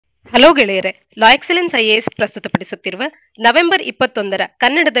Hello ಗೆಳೆಯರೆ, ಲಾ excellence IAS ಪ್ರಸ್ತುತಪಡಿಸುತ್ತಿರುವ November 21ರ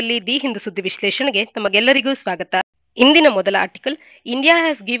ಕನ್ನಡದಲ್ಲಿ the Hindu ಸುದ್ದಿ ವಿಶ್ಲೇಷಣೆಗೆ ತಮಗೆಲ್ಲರಿಗೂ ಸ್ವಾಗತ. ಇಂದಿನ ಮೊದಲ article, India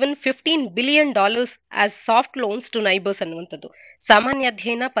has given $15 billion as soft loans to neighbours ಅನ್ನುವಂಥದ್ದು. ಸಾಮಾನ್ಯ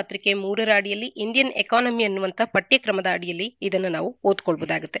ಅಧ್ಯಯನ ಪತ್ರಿಕೆ 3ರ ಅಡಿಯಲ್ಲಿ ಇಂಡಿಯನ್ ಎಕಾನಮಿ ಅನ್ನುವಂಥ ಪಠ್ಯಕ್ರಮದ ಅಡಿಯಲ್ಲಿ ಇದನ್ನು ನಾವು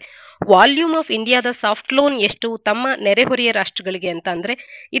ಓದ್ಕೊಳ್ಬಹುದಾಗುತ್ತೆ. ವಾಲ್ಯೂಮ್ ಆಫ್ ಇಂಡಿಯಾದ ಸಾಫ್ಟ್ ಲೋನ್ ಎಷ್ಟು ತಮ್ಮ ನೆರೆಹೊರೆಯ ರಾಷ್ಟ್ರಗಳಿಗೆ ಅಂತ ಅಂದ್ರೆ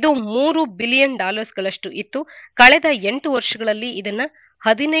ಇದು $3 ಬಿಲಿಯನ್ ಗಳಷ್ಟು ಇತ್ತು. ಕಳೆದ 8 ವರ್ಷಗಳಲ್ಲಿ ಇದನ್ನ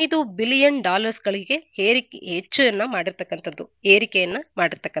 $15 ಬಿಲಿಯನ್ ಗಳಿಗೆ ಹೆಚ್ಚನ್ನ ಮಾಡಿರ್ತಕ್ಕಂಥದ್ದು, ಏರಿಕೆಯನ್ನ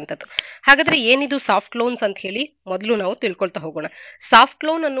ಮಾಡಿರ್ತಕ್ಕಂಥದ್ದು. ಹಾಗಾದ್ರೆ ಏನಿದು ಸಾಫ್ಟ್ ಲೋನ್ಸ್ ಅಂತ ಹೇಳಿ ಮೊದಲು ನಾವು ತಿಳ್ಕೊಳ್ತಾ ಹೋಗೋಣ. ಸಾಫ್ಟ್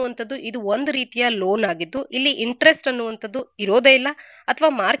ಲೋನ್ ಅನ್ನುವಂಥದ್ದು ಇದು ಒಂದು ರೀತಿಯ ಲೋನ್ ಆಗಿದ್ದು, ಇಲ್ಲಿ ಇಂಟ್ರೆಸ್ಟ್ ಅನ್ನುವಂಥದ್ದು ಇರೋದೇ ಇಲ್ಲ ಅಥವಾ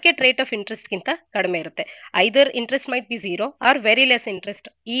ಮಾರ್ಕೆಟ್ ರೇಟ್ ಆಫ್ ಇಂಟ್ರೆಸ್ಟ್ ಗಿಂತ ಕಡಿಮೆ ಇರುತ್ತೆ. ಐದರ್ interest might be zero are very less interest.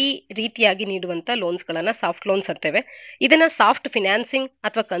 ಈ ರೀತಿಯಾಗಿ ನೀಡುವಂತ ಲೋನ್ಸ್ ಗಳನ್ನ ಸಾಫ್ಟ್ ಲೋನ್ಸ್ ಅಂತೇವೆ. ಇದನ್ನ ಸಾಫ್ಟ್ ಫಿನಾನ್ಸಿಂಗ್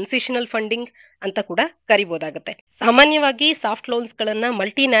ಅಥವಾ ಕನ್ಸೆಷನಲ್ ಫಂಡಿಂಗ್ ಅಂತ ಕೂಡ ಕರಿಬಹುದಾಗುತ್ತೆ. ಸಾಮಾನ್ಯವಾಗಿ ಸಾಫ್ಟ್ ಲೋನ್ಸ್ ಗಳನ್ನ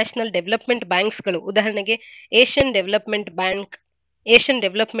ಮಲ್ಟಿ ನ್ಯಾಷನಲ್ ಡೆವಲಪ್ಮೆಂಟ್ ಬ್ಯಾಂಕ್ಸ್ ಗಳು, ಉದಾಹರಣೆಗೆ Asian development bank, Asian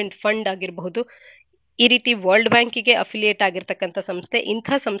development fund ಆಗಿರಬಹುದು, ಈ ರೀತಿ ವರ್ಲ್ಡ್ ಬ್ಯಾಂಕಿಗೆ ಅಫಿಲಿಯೇಟ್ ಆಗಿರ್ತಕ್ಕಂಥ ಸಂಸ್ಥೆ, ಇಂಥ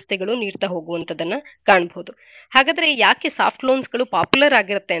ಸಂಸ್ಥೆಗಳು ನೀಡ್ತಾ ಹೋಗುವಂತದನ್ನ ಕಾಣಬಹುದು. ಹಾಗಾದ್ರೆ ಯಾಕೆ ಸಾಫ್ಟ್ ಲೋನ್ಸ್ ಗಳು ಪಾಪ್ಯುಲರ್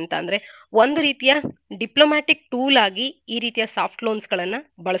ಆಗಿರುತ್ತೆ ಅಂತ ಅಂದ್ರೆ, ಒಂದು ರೀತಿಯ ಡಿಪ್ಲೊಮ್ಯಾಟಿಕ್ ಟೂಲ್ ಆಗಿ ಈ ರೀತಿಯ ಸಾಫ್ಟ್ ಲೋನ್ಸ್ ಗಳನ್ನ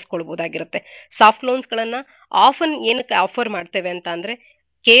ಬಳಸ್ಕೊಳ್ಬಹುದಾಗಿರುತ್ತೆ. ಸಾಫ್ಟ್ ಲೋನ್ಸ್ ಗಳನ್ನ ಆಫನ್ ಏನಕ್ಕೆ ಆಫರ್ ಮಾಡ್ತೇವೆ ಅಂತ ಅಂದ್ರೆ,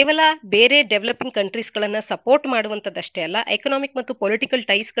 ಕೇವಲ ಬೇರೆ ಡೆವಲಪಿಂಗ್ ಕಂಟ್ರೀಸ್ ಗಳನ್ನ ಸಪೋರ್ಟ್ ಮಾಡುವಂತದ್ದಷ್ಟೇ ಅಲ್ಲ, ಎಕನಾಮಿಕ್ ಮತ್ತು ಪೊಲಿಟಿಕಲ್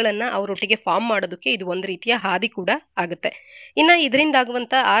ಟೈಸ್ ಗಳನ್ನ ಅವರೊಟ್ಟಿಗೆ ಫಾರ್ಮ್ ಮಾಡೋದಕ್ಕೆ ಇದು ಒಂದು ರೀತಿಯ ಹಾದಿ ಕೂಡ ಆಗುತ್ತೆ. ಇನ್ನ ಇದರಿಂದ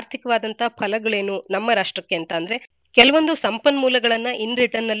ಆಗುವಂತ ಆರ್ಥಿಕವಾದಂತ ಫಲಗಳೇನು ನಮ್ಮ ರಾಷ್ಟ್ರಕ್ಕೆ ಅಂತ ಅಂದ್ರೆ, ಕೆಲವೊಂದು ಸಂಪನ್ಮೂಲಗಳನ್ನ ಇನ್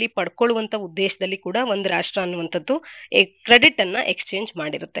ರಿಟರ್ನ್ ನಲ್ಲಿ ಪಡ್ಕೊಳ್ಳುವಂತ ಉದ್ದೇಶದಲ್ಲಿ ಕೂಡ ಒಂದು ರಾಷ್ಟ್ರ ಅನ್ನುವಂಥದ್ದು ಕ್ರೆಡಿಟ್ ಅನ್ನ ಎಕ್ಸ್ಚೇಂಜ್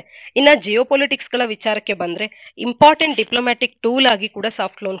ಮಾಡಿರುತ್ತೆ. ಇನ್ನ ಜಿಯೋಪೊಲಿಟಿಕ್ಸ್ ಗಳ ವಿಚಾರಕ್ಕೆ ಬಂದ್ರೆ, ಇಂಪಾರ್ಟೆಂಟ್ ಡಿಪ್ಲೊಮ್ಯಾಟಿಕ್ ಟೂಲ್ ಆಗಿ ಕೂಡ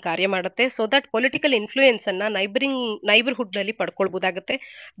ಸಾಫ್ಟ್ ಲೋನ್ ಕಾರ್ಯ ಮಾಡುತ್ತೆ. ಸೊ ದಟ್ ಪೊಲಿಟಿಕಲ್ ಇನ್ಫ್ಲೂಯೆನ್ಸ್ ಅನ್ನ ನೈಬರ್ಹುಡ್ ನಲ್ಲಿ ಪಡ್ಕೊಳ್ಬಹುದಾಗುತ್ತೆ.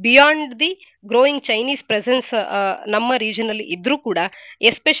 Beyond the growing Chinese presence ನಮ್ಮ ರೀಜನ್ ಅಲ್ಲಿ ಇದ್ರೂ ಕೂಡ,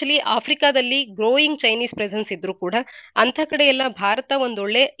 ಎಸ್ಪೆಷಲಿ ಆಫ್ರಿಕಾದಲ್ಲಿ ಗ್ರೋಯಿಂಗ್ ಚೈನೀಸ್ ಪ್ರೆಸೆನ್ಸ್ ಇದ್ರೂ ಕೂಡ, ಅಂತ ಕಡೆ ಎಲ್ಲ ಭಾರತ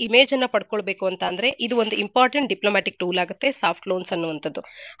ಒಂದೊಳ್ಳೆ ಇಮೇಜ್ ಅನ್ನ ಪಡ್ಕೊಳ್ಬೇಕು ಅಂತ ಅಂದ್ರೆ ಇದು ಒಂದು ಇಂಪಾರ್ಟೆಂಟ್ ಡಿಪ್ಲೊಮ್ಯಾಟಿಕ್ ಟೂಲ್ ಆಗುತ್ತೆ ಸಾಫ್ಟ್ ಲೋನ್ಸ್ ಅನ್ನುವಂಥದ್ದು.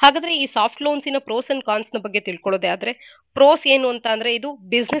 ಹಾಗಾದ್ರೆ ಈ ಸಾಫ್ಟ್ ಲೋನ್ಸ್ ಇನ ಪ್ರೋಸ್ ಅಂಡ್ ಕಾನ್ಸ್ ನ ಬಗ್ಗೆ ತಿಳ್ಕೊಳ್ಳೋದೇ ಆದ್ರೆ, ಪ್ರೋಸ್ ಏನು ಅಂತ ಅಂದ್ರೆ ಇದು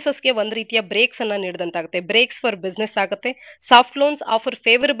ಬಿಸ್ನೆಸಸ್ಗೆ ಒಂದು ರೀತಿಯ ಬ್ರೇಕ್ಸ್ ಅನ್ನ ನೀಡಿದಂತಾಗುತ್ತೆ, ಬ್ರೇಕ್ಸ್ ಫಾರ್ ಬಿಸ್ನೆಸ್ ಆಗುತ್ತೆ. Soft loans offer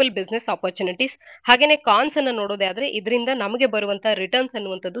favourable business opportunities. ಹಾಗೇನೆ ಕಾನ್ಸ್ ಅನ್ನ ನೋಡೋದೇ ಆದ್ರೆ, ಇದರಿಂದ ನಮಗೆ ಬರುವಂತ ರಿಟರ್ನ್ಸ್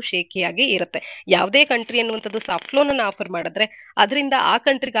ಅನ್ನುವಂಥದ್ದು ಶೇಕಿಯಾಗಿ ಇರುತ್ತೆ. ಯಾವುದೇ ಕಂಟ್ರಿ ಅನ್ನುವಂಥದ್ದು ಸಾಫ್ಟ್ ಲೋನ್ ಅನ್ನ ಆಫರ್ ಮಾಡಿದ್ರೆ ಅದರಿಂದ ಆ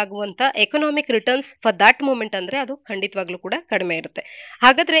ಕಂಟ್ರಿಗೆ ಆಗುವಂತ economic returns for that moment ಅಂದ್ರೆ ಅದು ಖಂಡಿತವಾಗ್ಲೂ ಕೂಡ ಕಡಿಮೆ ಇರುತ್ತೆ.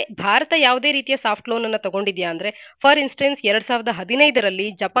 ಹಾಗಾದ್ರೆ ಭಾರತ ಯಾವುದೇ ರೀತಿಯ ಸಾಫ್ಟ್ ಲೋನ್ ಅನ್ನ ತಗೊಂಡಿದ್ಯಾ ಅಂದ್ರೆ, ಫಾರ್ ಇನ್ಸ್ಟೆನ್ಸ್ 2015ರಲ್ಲಿ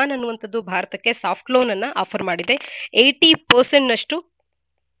ಜಪಾನ್ ಅನ್ನುವಂಥದ್ದು ಭಾರತಕ್ಕೆ ಸಾಫ್ಟ್ ಲೋನ್ ಅನ್ನ ಆಫರ್ ಮಾಡಿದೆ. 80% ನಷ್ಟು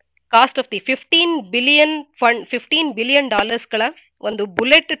ಕಾಸ್ಟ್ ಆಫ್ ದಿ $15 ಬಿಲಿಯನ್ ಗಳ ಒಂದು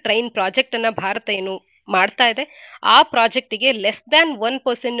ಬುಲೆಟ್ ಟ್ರೈನ್ ಪ್ರಾಜೆಕ್ಟ್ ಅನ್ನ ಭಾರತ ಏನು ಮಾಡ್ತಾ ಇದೆ, ಆ ಪ್ರಾಜೆಕ್ಟ್ ಗೆ ಲೆಸ್ ದ್ಯಾನ್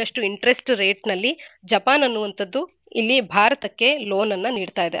 1% ನಷ್ಟು ಇಂಟ್ರೆಸ್ಟ್ ರೇಟ್ ನಲ್ಲಿ ಜಪಾನ್ ಅನ್ನುವಂಥದ್ದು ಇಲ್ಲಿ ಭಾರತಕ್ಕೆ ಲೋನ್ ಅನ್ನ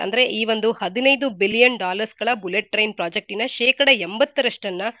ನೀಡ್ತಾ ಇದೆ. ಅಂದ್ರೆ ಈ ಒಂದು $15 ಬಿಲಿಯನ್ ಗಳ ಬುಲೆಟ್ ಟ್ರೈನ್ ಪ್ರಾಜೆಕ್ಟಿನ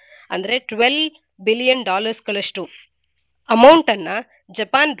 80% ಅಂದ್ರೆ $12 ಬಿಲಿಯನ್ ಗಳಷ್ಟು ಅಮೌಂಟ್ ಅನ್ನ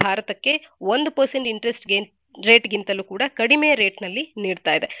ಜಪಾನ್ ಭಾರತಕ್ಕೆ 1% ಇಂಟ್ರೆಸ್ಟ್ ರೇಟ್ ಗಿಂತಲೂ ಕೂಡ ಕಡಿಮೆ ರೇಟ್ ನಲ್ಲಿ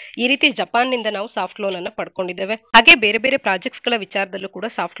ನೀಡ್ತಾ ಇದೆ. ಈ ರೀತಿ ಜಪಾನ್ ನಿಂದ ನಾವು ಸಾಫ್ಟ್ ಲೋನ್ ಅನ್ನ ಪಡ್ಕೊಂಡಿದ್ದೇವೆ. ಹಾಗೆ ಬೇರೆ ಬೇರೆ ಪ್ರಾಜೆಕ್ಟ್ಸ್ ಗಳ ವಿಚಾರದಲ್ಲೂ ಕೂಡ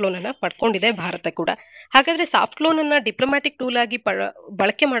ಸಾಫ್ಟ್ ಲೋನ್ ಅನ್ನ ಪಡ್ಕೊಂಡಿದೆ ಭಾರತ ಕೂಡ. ಹಾಗಾದ್ರೆ ಸಾಫ್ಟ್ ಲೋನ್ ಅನ್ನ ಡಿಪ್ಲೊಮ್ಯಾಟಿಕ್ ಟೂಲ್ ಆಗಿ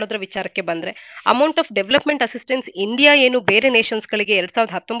ಬಳಕೆ ಮಾಡೋದ್ರ ವಿಚಾರಕ್ಕೆ ಬಂದ್ರೆ, amount of development assistance India ಏನು ಬೇರೆ ನೇಷನ್ಸ್ ಗಳಿಗೆ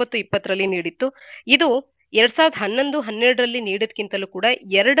 2019-20ರಲ್ಲಿ ನೀಡಿತ್ತು, ಇದು 2011-12ರಲ್ಲಿ ನೀಡಿದ್ಕಿಂತಲೂ ಕೂಡ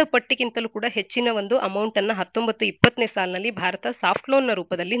 2 ಪಟ್ಟಿಗಿಂತಲೂ ಕೂಡ ಹೆಚ್ಚಿನ ಒಂದು ಅಮೌಂಟ್ ಅನ್ನ 19-20ನೇ ಸಾಲಿನಲ್ಲಿ ಭಾರತ ಸಾಫ್ಟ್ ಲೋನ್ ನ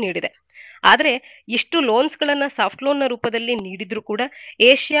ರೂಪದಲ್ಲಿ ನೀಡಿದೆ. ಆದ್ರೆ ಇಷ್ಟು ಲೋನ್ಸ್ ಗಳನ್ನ ಸಾಫ್ಟ್ ಲೋನ್ ನ ರೂಪದಲ್ಲಿ ನೀಡಿದ್ರು ಕೂಡ,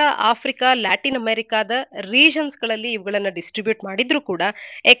 ಏಷ್ಯಾ, ಆಫ್ರಿಕಾ, ಲ್ಯಾಟಿನ್ ಅಮೆರಿಕಾದ ರೀಜನ್ಸ್ ಗಳಲ್ಲಿ ಇವುಗಳನ್ನ ಡಿಸ್ಟ್ರಿಬ್ಯೂಟ್ ಮಾಡಿದ್ರು ಕೂಡ,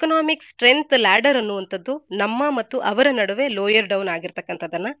 ಎಕನಾಮಿಕ್ ಸ್ಟ್ರೆಂತ್ ಲ್ಯಾಡರ್ ಅನ್ನುವಂಥದ್ದು ನಮ್ಮ ಮತ್ತು ಅವರ ನಡುವೆ ಲೋಯರ್ ಡೌನ್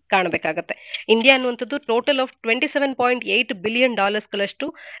ಆಗಿರ್ತಕ್ಕಂಥದನ್ನ ಕಾಣಬೇಕಾಗತ್ತೆ. ಇಂಡಿಯಾ ಅನ್ನುವಂಥದ್ದು ಟೋಟಲ್ ಆಫ್ $27.8 ಬಿಲಿಯನ್ ಗಳಷ್ಟು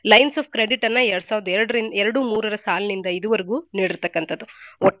ಲೈನ್ಸ್ ಆಫ್ ಕ್ರೆಡಿಟ್ ಅನ್ನ 2002-3ರ ಸಾಲಿನಿಂದ ಇದುವರೆಗೂ ನೀಡಿರ್ತಕ್ಕಂಥದ್ದು.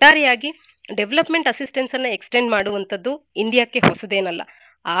 ಒಟ್ಟಾರೆಯಾಗಿ ಡೆವಲಪ್ಮೆಂಟ್ ಅಸಿಸ್ಟೆನ್ಸ್ ಅನ್ನ ಎಕ್ಸ್ಟೆಂಡ್ ಮಾಡುವಂಥದ್ದು ಇಂಡಿಯಾಕ್ಕೆ ಹೊಸದೇನಲ್ಲ.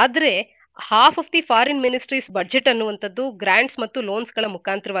 ಆದ್ರೆ half of the foreign ministries budget ಅನ್ನುವಂಥದ್ದು ಗ್ರಾಂಟ್ಸ್ ಮತ್ತು ಲೋನ್ಸ್ ಗಳ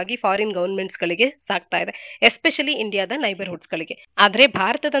ಮುಖಾಂತರವಾಗಿ ಫಾರಿನ್ ಗವರ್ಮೆಂಟ್ಸ್ ಗಳಿಗೆ ಸಾಕ್ತಾ ಇದೆ, ಎಸ್ಪೆಷಲಿ ಇಂಡಿಯಾದ ನೈಬರ್ಹುಡ್ಸ್ ಗಳಿಗೆ. ಆದ್ರೆ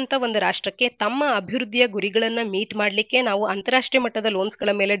ಭಾರತದಂತ ಒಂದು ರಾಷ್ಟ್ರಕ್ಕೆ ತಮ್ಮ ಅಭಿವೃದ್ಧಿಯ ಗುರಿಗಳನ್ನ ಮೀಟ್ ಮಾಡ್ಲಿಕ್ಕೆ ನಾವು ಅಂತಾರಾಷ್ಟ್ರೀಯ ಮಟ್ಟದ ಲೋನ್ಸ್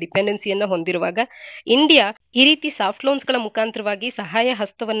ಗಳ ಮೇಲೆ ಡಿಪೆಂಡೆನ್ಸಿಯನ್ನ ಹೊಂದಿರುವಾಗ, ಇಂಡಿಯಾ ಈ ರೀತಿ ಸಾಫ್ಟ್ ಲೋನ್ಸ್ ಗಳ ಮುಖಾಂತರವಾಗಿ ಸಹಾಯ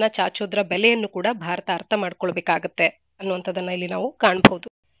ಹಸ್ತವನ್ನ ಚಾಚೋದ್ರ ಬೆಲೆಯನ್ನು ಕೂಡ ಭಾರತ ಅರ್ಥ ಮಾಡ್ಕೊಳ್ಬೇಕಾಗತ್ತೆ ಅನ್ನುವಂಥದ್ದನ್ನ ಇಲ್ಲಿ ನಾವು ಕಾಣಬಹುದು.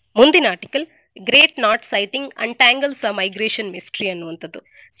 ಮುಂದಿನ article, great not citing ಅಂಟ್ಯಾಂಗಲ್ಸ್ a migration mystery ಅನ್ನುವಂಥದ್ದು.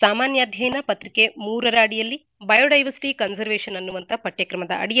 ಸಾಮಾನ್ಯ ಅಧ್ಯಯನ ಪತ್ರಿಕೆ 3ರ ಅಡಿಯಲ್ಲಿ ಬಯೋಡೈವರ್ಸಿಟಿ ಕನ್ಸರ್ವೇಷನ್ ಅನ್ನುವಂಥ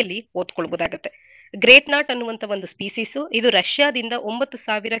ಪಠ್ಯಕ್ರಮದ ಅಡಿಯಲ್ಲಿ ಓದ್ಕೊಳ್ಬಹುದಾಗುತ್ತೆ. ಗ್ರೇಟ್ ನಾಟ್ ಅನ್ನುವಂಥ ಒಂದು ಸ್ಪೀಸೀಸ್, ಇದು ರಷ್ಯಾದಿಂದ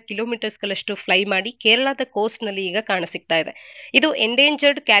 9,000 ಕಿಲೋಮೀಟರ್ಸ್ ಗಳಷ್ಟು ಫ್ಲೈ ಮಾಡಿ ಕೇರಳದ ಕೋಸ್ಟ್ ನಲ್ಲಿ ಈಗ ಕಾಣಸಿಗ್ತಾ ಇದೆ. ಇದು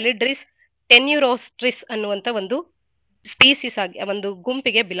ಎಂಡೇಂಜರ್ಡ್ ಕ್ಯಾಲಿಡ್ರಿಸ್ ಟೆನ್ಯೂರೋಸ್ಟ್ರಿಸ್ ಅನ್ನುವಂಥ ಒಂದು ಸ್ಪೀಸಿಸ್ ಆಗಿ ಒಂದು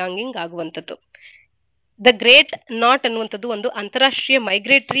ಗುಂಪಿಗೆ ಬಿಲಾಂಗಿಂಗ್ ಆಗುವಂಥದ್ದು. ದ ಗ್ರೇಟ್ ನಾಟ್ ಅನ್ನುವಂಥದ್ದು ಒಂದು ಅಂತಾರಾಷ್ಟ್ರೀಯ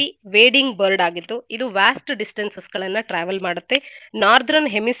ಮೈಗ್ರೇಟರಿ ವೇಡಿಂಗ್ ಬರ್ಡ್ ಆಗಿದ್ದು ಇದು ವ್ಯಾಸ್ಟ್ ಡಿಸ್ಟೆನ್ಸಸ್ ಗಳನ್ನ ಟ್ರಾವೆಲ್ ಮಾಡುತ್ತೆ. ನಾರ್ದರ್ನ್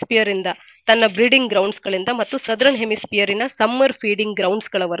ಹೆಮಿಸ್ಪಿಯರ್ ಇಂದ ತನ್ನ ಬ್ರೀಡಿಂಗ್ ಗ್ರೌಂಡ್ಸ್ ಗಳಿಂದ ಮತ್ತು ಸದರ್ನ್ ಹೆಮಿಸ್ಪಿಯರ್ ಇನ ಸಮ್ಮರ್ ಫೀಡಿಂಗ್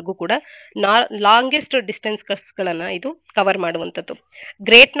ಗ್ರೌಂಡ್ಸ್ ಗಳವರೆಗೂ ಕೂಡ ಲಾಂಗೆಸ್ಟ್ ಡಿಸ್ಟೆನ್ಸ್ ಗಳನ್ನ ಇದು ಕವರ್ ಮಾಡುವಂಥದ್ದು.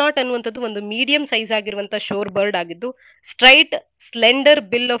 ಗ್ರೇಟ್ ನಾಟ್ ಅನ್ನುವಂಥದ್ದು ಒಂದು ಮೀಡಿಯಂ ಸೈಜ್ ಆಗಿರುವಂತಹ ಶೋರ್ ಬರ್ಡ್ ಆಗಿದ್ದು straight slender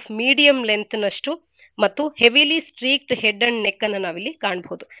bill of medium length ನಷ್ಟು ಮತ್ತು ಹೆವಿಲಿ ಸ್ಟ್ರೀಕ್ಡ್ ಹೆಡ್ ಅಂಡ್ ನೆಕ್ ಅನ್ನ ನಾವಿಲ್ಲಿ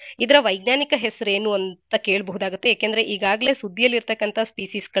ಕಾಣಬಹುದು. ಇದರ ವೈಜ್ಞಾನಿಕ ಹೆಸರೇನು ಅಂತ ಕೇಳಬಹುದಾಗುತ್ತೆ, ಯಾಕೆಂದ್ರೆ ಈಗಾಗಲೇ ಸುದ್ದಿಯಲ್ಲಿ ಇರ್ತಕ್ಕಂಥ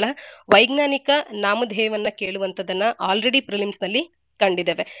ಸ್ಪೀಸೀಸ್ ಗಳ ವೈಜ್ಞಾನಿಕ ನಾಮಧೇಯವನ್ನ ಕೇಳುವಂತದನ್ನ ಆಲ್ರೆಡಿ ಪ್ರಿಲಿಮ್ಸ್ ನಲ್ಲಿ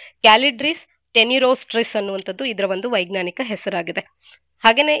ಕಂಡಿದ್ದೇವೆ. ಕ್ಯಾಲಿಡ್ರಿಸ್ ಟೆನ್ಯುರೋಸ್ಟ್ರಿಸ್ ಅನ್ನುವಂಥದ್ದು ಇದರ ಒಂದು ವೈಜ್ಞಾನಿಕ ಹೆಸರಾಗಿದೆ.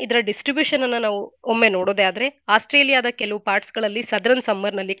 ಹಾಗೇನೆ ಇದರ ಡಿಸ್ಟ್ರಿಬ್ಯೂಷನ್ ಅನ್ನ ನಾವು ಒಮ್ಮೆ ನೋಡೋದೇ ಆದ್ರೆ ಆಸ್ಟ್ರೇಲಿಯಾದ ಕೆಲವು ಪಾರ್ಟ್ಸ್ ಗಳಲ್ಲಿ ಸದರ್ನ್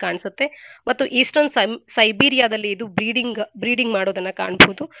ಸಮ್ಮರ್ ನಲ್ಲಿ ಕಾಣಿಸುತ್ತೆ ಮತ್ತು ಈಸ್ಟರ್ನ್ ಸೈಬೀರಿಯಾದಲ್ಲಿ ಇದು ಬ್ರೀಡಿಂಗ್ ಮಾಡೋದನ್ನ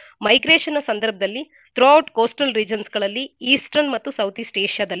ಕಾಣಬಹುದು. ಮೈಗ್ರೇಷನ್ ಸಂದರ್ಭದಲ್ಲಿ ಥ್ರೂಔಟ್ ಕೋಸ್ಟಲ್ ರೀಜನ್ಸ್ ಗಳಲ್ಲಿ ಈಸ್ಟರ್ನ್ ಮತ್ತು ಸೌತ್ ಈಸ್ಟ್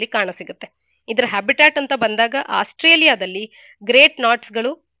ಏಷ್ಯಾದಲ್ಲಿ ಕಾಣಸಿಗುತ್ತೆ. ಇದರ ಹ್ಯಾಬಿಟ್ಯಾಟ್ ಅಂತ ಬಂದಾಗ ಆಸ್ಟ್ರೇಲಿಯಾದಲ್ಲಿ ಗ್ರೇಟ್ ನಾಟ್ಸ್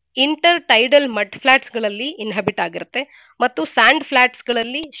ಗಳು ಇಂಟರ್ ಟೈಡಲ್ ಮಡ್ ಫ್ಲಾಟ್ಸ್ ಗಳಲ್ಲಿ ಇನ್ಹ್ಯಾಬಿಟ್ ಆಗಿರುತ್ತೆ ಮತ್ತು ಸ್ಯಾಂಡ್ ಫ್ಲಾಟ್ಸ್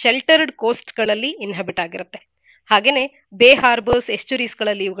ಗಳಲ್ಲಿ ಶೆಲ್ಟರ್ಡ್ ಕೋಸ್ಟ್ ಗಳಲ್ಲಿ ಇನ್ಹ್ಯಾಬಿಟ್ ಆಗಿರುತ್ತೆ. ಹಾಗೇನೆ ಬೇ ಹಾರ್ಬರ್ಸ್ ಎಸ್ಚುರೀಸ್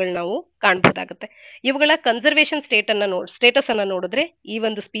ಗಳಲ್ಲಿ ಇವುಗಳು ನಾವು ಕಾಣಬಹುದಾಗುತ್ತೆ. ಇವುಗಳ ಕನ್ಸರ್ವೇಷನ್ ಸ್ಟೇಟಸ್ ಅನ್ನ ನೋಡಿದ್ರೆ ಈ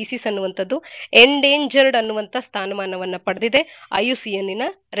ಒಂದು ಸ್ಪೀಸೀಸ್ ಅನ್ನುವಂಥದ್ದು ಎಂಡೇಂಜರ್ಡ್ ಅನ್ನುವಂತ ಸ್ಥಾನಮಾನವನ್ನ ಪಡೆದಿದೆ IUCN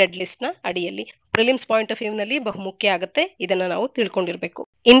ರೆಡ್ ಲಿಸ್ಟ್ ನ ಅಡಿಯಲ್ಲಿ. ಪ್ರಿಲಿಮ್ಸ್ ಪಾಯಿಂಟ್ ಆಫ್ ವ್ಯೂ ನಲ್ಲಿ ಬಹುಮುಖ್ಯ ಆಗುತ್ತೆ, ಇದನ್ನ ನಾವು ತಿಳ್ಕೊಂಡಿರ್ಬೇಕು.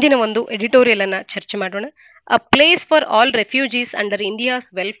 ಇಂದಿನ ಒಂದು ಎಡಿಟೋರಿಯಲ್ ಅನ್ನ ಚರ್ಚೆ ಮಾಡೋಣ. A place for all refugees under India's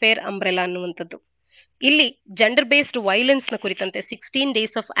welfare umbrella ಅನ್ನುವಂಥದ್ದು. ಇಲ್ಲಿ ಜೆಂಡರ್ ಬೇಸ್ಡ್ ವೈಲೆನ್ಸ್ ನ ಕುರಿತಂತೆ 16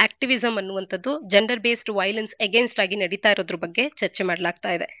 ಡೇಸ್ ಆಫ್ ಆಕ್ಟಿವಿಸಮ್ ಅನ್ನುವಂಥದ್ದು ಜೆಂಡರ್ ಬೇಸ್ಡ್ ವೈಲೆನ್ಸ್ ಅಗೇನ್ಸ್ಟ್ ಆಗಿ ನಡೀತಾ ಇರೋದ್ರ ಬಗ್ಗೆ ಚರ್ಚೆ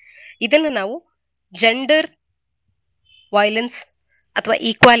ಮಾಡಲಾಗ್ತಾ ಇದೆ. ಇದನ್ನ ನಾವು ಜೆಂಡರ್ ವೈಲೆನ್ಸ್ ಅಥವಾ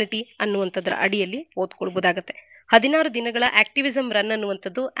ಈಕ್ವಾಲಿಟಿ ಅನ್ನುವಂಥದ್ರ ಅಡಿಯಲ್ಲಿ ಓದ್ಕೊಳ್ಬಹುದಾಗತ್ತೆ. 16 ದಿನಗಳ ಆಕ್ಟಿವಿಸಮ್ ರನ್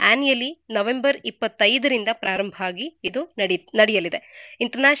ಅನ್ನುವಂಥದ್ದು ಆನ್ಯಲಿ ನವೆಂಬರ್ 25ರಿಂದ ಪ್ರಾರಂಭ ಆಗಿ ಇದು ನಡೆಯಲಿದೆ.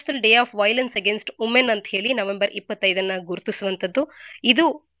 International day of violence against women ಅಂತ ಹೇಳಿ ನವೆಂಬರ್ 25ನ್ನ ಗುರುತಿಸುವಂಥದ್ದು. ಇದು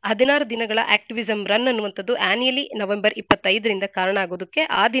 16 ದಿನಗಳ ಆಕ್ಟಿವಿಸಮ್ ರನ್ ಅನ್ನುವಂಥದ್ದು ಆನ್ಯಲಿ ನವೆಂಬರ್ 25ರಿಂದ ಕಾರಣ ಆಗೋದಕ್ಕೆ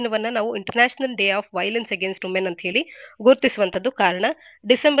ಆ ದಿನವನ್ನ ನಾವು international day of violence against women ಅಂತ ಹೇಳಿ ಗುರುತಿಸುವಂಥದ್ದು ಕಾರಣ.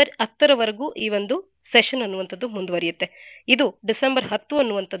 ಡಿಸೆಂಬರ್ 10ರವರೆಗೂ ಈ ಒಂದು ಸೆಷನ್ ಅನ್ನುವಂಥದ್ದು ಮುಂದುವರಿಯುತ್ತೆ. ಇದು ಡಿಸೆಂಬರ್ 10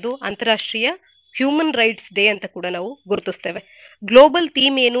 ಅನ್ನುವಂಥದ್ದು ಅಂತಾರಾಷ್ಟ್ರೀಯ ಹ್ಯೂಮನ್ ರೈಟ್ಸ್ ಡೇ ಅಂತ ಕೂಡ ನಾವು ಗುರುತಿಸ್ತೇವೆ. ಗ್ಲೋಬಲ್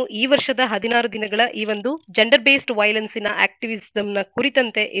ಥೀಮ್ ಏನು ಈ ವರ್ಷದ 16 ದಿನಗಳ ಈ ಒಂದು ಜೆಂಡರ್ ಬೇಸ್ಡ್ ವೈಲೆನ್ಸಿನ ಆಕ್ಟಿವಿಸಮ್ ನ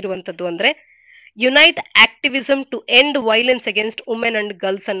ಕುರಿತಂತೆ ಇರುವಂತದ್ದು ಅಂದ್ರೆ unite activism to end violence against women and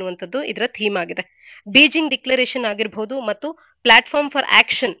girls ಅನ್ನುವಂಥದ್ದು ಇದರ ಥೀಮ್ ಆಗಿದೆ. ಬೀಜಿಂಗ್ ಡಿಕ್ಲರೇಷನ್ ಆಗಿರಬಹುದು ಮತ್ತು ಪ್ಲಾಟ್ಫಾರ್ಮ್ ಫಾರ್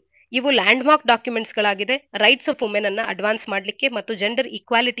ಆಕ್ಷನ್ ಇವು land mark documents ಗಳಾಗಿದೆ. Rights of women ಅನ್ನ ಅಡ್ವಾನ್ಸ್ ಮಾಡಲಿಕ್ಕೆ ಮತ್ತು ಜೆಂಡರ್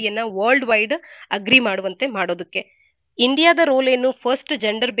ಈಕ್ವಾಲಿಟಿಯನ್ನ ವರ್ಲ್ಡ್ ವೈಡ್ ಅಗ್ರಿ ಮಾಡುವಂತೆ ಮಾಡೋದಕ್ಕೆ. ಇಂಡಿಯಾದ ರೋಲ್ ಏನು ಫಸ್ಟ್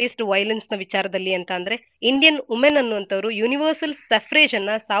ಜೆಂಡರ್ ಬೇಸ್ಡ್ ವೈಲೆನ್ಸ್ ನ ವಿಚಾರದಲ್ಲಿ ಅಂತ ಅಂದ್ರೆ ಇಂಡಿಯನ್ ವುಮೆನ್ ಅನ್ನುವಂಥವ್ರು ಯೂನಿವರ್ಸಲ್ ಸಫ್ರೇಜ್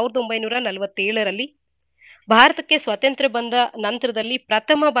ಅನ್ನ 1947ರಲ್ಲಿ ಭಾರತಕ್ಕೆ ಸ್ವಾತಂತ್ರ್ಯ ಬಂದ ನಂತರದಲ್ಲಿ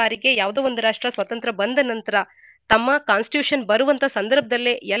ಪ್ರಥಮ ಬಾರಿಗೆ ಯಾವುದೋ ಒಂದು ರಾಷ್ಟ್ರ ಸ್ವಾತಂತ್ರ್ಯ ಬಂದ ನಂತರ ತಮ್ಮ ಕಾನ್ಸ್ಟಿಟ್ಯೂಷನ್ ಬರುವಂತ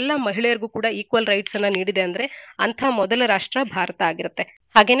ಸಂದರ್ಭದಲ್ಲೇ ಎಲ್ಲ ಮಹಿಳೆಯರಿಗೂ ಕೂಡ ಈಕ್ವಲ್ ರೈಟ್ಸ್ ಅನ್ನ ನೀಡಿದೆ ಅಂದ್ರೆ ಅಂಥ ಮೊದಲ ರಾಷ್ಟ್ರ ಭಾರತ ಆಗಿರುತ್ತೆ.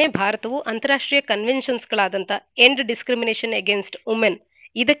 ಹಾಗೇನೆ ಭಾರತವು ಅಂತಾರಾಷ್ಟ್ರೀಯ conventions ಗಳಾದಂತ end discrimination against women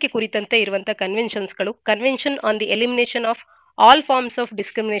ಇದಕ್ಕೆ ಕುರಿತಂತೆ ಇರುವಂತಹ ಕನ್ವೆನ್ಷನ್ಸ್ ಗಳು convention on the elimination of all forms of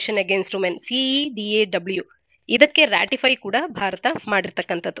discrimination against women CEDAW ಇದಕ್ಕೆ ರಾಟಿಫೈ ಕೂಡ ಭಾರತ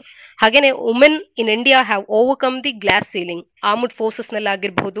ಮಾಡಿರ್ತಕ್ಕಂಥದ್ದು. ಹಾಗೇನೆ women in India have overcome the glass ceiling armed forces ನಲ್ಲಿ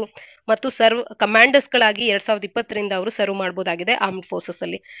ಆಗಿರಬಹುದು ಮತ್ತು ಕಮಾಂಡರ್ಸ್ ಗಳಾಗಿ 2020ರಿಂದ ಅವರು ಸರ್ವ್ ಮಾಡಬಹುದಾಗಿದೆ ಆರ್ಮ್ಡ್ ಫೋರ್ಸಸ್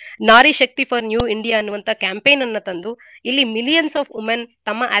ಅಲ್ಲಿ. Nari Shakti for new India ಅನ್ನುವಂತ ಕ್ಯಾಂಪೇನ್ ಅನ್ನ ತಂದು ಇಲ್ಲಿ ಮಿಲಿಯನ್ಸ್ ಆಫ್ ವುಮೆನ್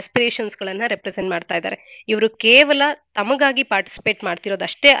ತಮ್ಮ ಆಸ್ಪಿರೇಷನ್ಸ್ ಗಳನ್ನ ರೆಪ್ರೆಸೆಂಟ್ ಮಾಡ್ತಾ ಇದ್ದಾರೆ. ಇವರು ಕೇವಲ ತಮಗಾಗಿ ಪಾರ್ಟಿಸಿಪೇಟ್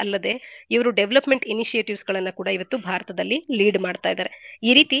ಮಾಡ್ತಿರೋದಷ್ಟೇ ಅಲ್ಲದೆ ಇವರು ಡೆವಲಪ್ಮೆಂಟ್ ಇನಿಷಿಯೇಟಿವ್ಸ್ ಗಳನ್ನ ಕೂಡ ಇವತ್ತು ಭಾರತದಲ್ಲಿ ಲೀಡ್ ಮಾಡ್ತಾ ಇದ್ದಾರೆ.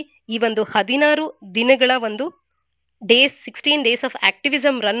 ಈ ರೀತಿ ಈ ಒಂದು 16 ದಿನಗಳ ಒಂದು 16 ಡೇಸ್ ಆಫ್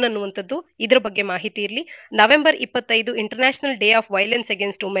ಆಕ್ಟಿವಿಸಮ್ ರನ್ ಅನ್ನುವಂಥದ್ದು ಇದರ ಬಗ್ಗೆ ಮಾಹಿತಿ ಇರಲಿ. November 25 international day of violence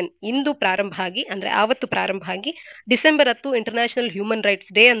against women ಇಂದು ಪ್ರಾರಂಭ ಆಗಿ ಅಂದ್ರೆ ಆವತ್ತು ಪ್ರಾರಂಭ ಆಗಿ December 10 international human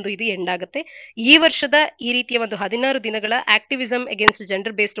rights day ಅಂದು ಇದು ಎಂಡ್ ಆಗುತ್ತೆ. ಈ ವರ್ಷದ ಈ ರೀತಿಯ ಒಂದು 16 ದಿನಗಳ activism against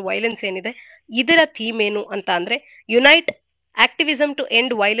gender based violence ಏನಿದೆ ಇದರ ಥೀಮ್ ಏನು ಅಂತ ಅಂದ್ರೆ unite activism to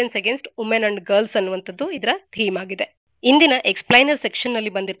end violence against women and girls ಅನ್ನುವಂಥದ್ದು ಇದರ ಥೀಮ್ ಆಗಿದೆ. ಇಂದಿನ ಎಕ್ಸ್ಪ್ಲೈನರ್ ಸೆಕ್ಷನ್ ನಲ್ಲಿ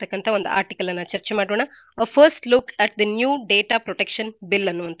ಬಂದಿರತಕ್ಕಂತ ಒಂದು ಆರ್ಟಿಕಲ್ ಅನ್ನ ಚರ್ಚೆ ಮಾಡೋಣ. First look at the new data protection bill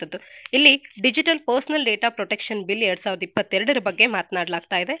ಅನ್ನುವಂಥದ್ದು. ಇಲ್ಲಿ digital personal data protection bill 2022ರ ಬಗ್ಗೆ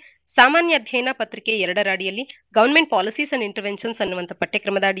ಮಾತನಾಡಲಾಗ್ತಾ ಇದೆ. ಸಾಮಾನ್ಯ ಅಧ್ಯಯನ ಪತ್ರಿಕೆ 2ರ ಅಡಿಯಲ್ಲಿ ಗವರ್ಮೆಂಟ್ ಪಾಲಿಸೀಸ್ ಅಂಡ್ ಇಂಟರ್ವೆನ್ಷನ್ಸ್ ಅನ್ನುವಂಥ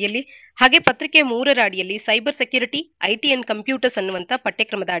ಪಠ್ಯಕ್ರಮದ ಅಡಿಯಲ್ಲಿ ಹಾಗೆ ಪತ್ರಿಕೆ 3ರ ಅಡಿಯಲ್ಲಿ cyber security IT and computers ಅನ್ನುವಂಥ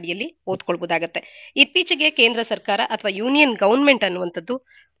ಪಠ್ಯಕ್ರಮದ ಅಡಿಯಲ್ಲಿ ಓದ್ಕೊಳ್ಬಹುದಾಗುತ್ತೆ. ಇತ್ತೀಚೆಗೆ ಕೇಂದ್ರ ಸರ್ಕಾರ ಅಥವಾ ಯೂನಿಯನ್ ಗವರ್ಮೆಂಟ್ ಅನ್ನುವಂಥದ್ದು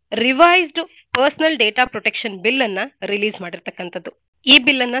revised personal data protection bill ಅನ್ನ ರಿಲೀಸ್ ಮಾಡಿರ್ತಕ್ಕಂಥದ್ದು. ಈ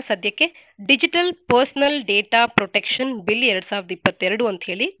ಬಿಲ್ ಅನ್ನ ಸದ್ಯಕ್ಕೆ digital personal data protection bill 2022 ಅಂತ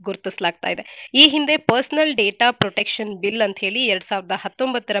ಹೇಳಿ ಗುರುತಿಸಲಾಗ್ತಾ ಇದೆ. ಈ ಹಿಂದೆ ಪರ್ಸನಲ್ ಡೇಟಾ ಪ್ರೊಟೆಕ್ಷನ್ ಬಿಲ್ ಅಂತ ಹೇಳಿ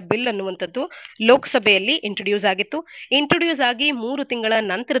 2019ರ ಬಿಲ್ ಅನ್ನುವಂಥದ್ದು ಲೋಕಸಭೆಯಲ್ಲಿ ಇಂಟ್ರೊಡ್ಯೂಸ್ ಆಗಿತ್ತು. ಇಂಟ್ರೊಡ್ಯೂಸ್ ಆಗಿ 3 ತಿಂಗಳ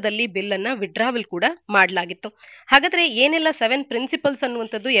ನಂತರದಲ್ಲಿ ಬಿಲ್ ಅನ್ನ ವಿಡ್ರಾವಲ್ ಕೂಡ ಮಾಡಲಾಗಿತ್ತು. ಹಾಗಾದ್ರೆ ಏನೆಲ್ಲ 7 ಪ್ರಿನ್ಸಿಪಲ್ಸ್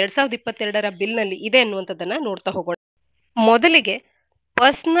ಅನ್ನುವಂಥದ್ದು 2022ರ ಬಿಲ್ ನಲ್ಲಿ ಇದೆ ಅನ್ನುವಂಥದ್ದನ್ನ ನೋಡ್ತಾ ಹೋಗೋಣ. ಮೊದಲಿಗೆ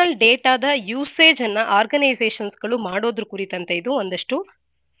ಪರ್ಸನಲ್ ಡೇಟಾದ ಯೂಸೇಜ್ ಅನ್ನ ಆರ್ಗನೈಸೇಷನ್ಸ್ಗಳು ಮಾಡೋದ್ರ ಕುರಿತಂತೆ ಇದು ಒಂದಷ್ಟು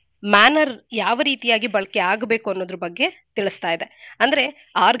ಮ್ಯಾನರ್ ಯಾವ ರೀತಿಯಾಗಿ ಬಳಕೆ ಆಗಬೇಕು ಅನ್ನೋದ್ರ ಬಗ್ಗೆ ತಿಳಿಸ್ತಾ ಇದೆ. ಅಂದ್ರೆ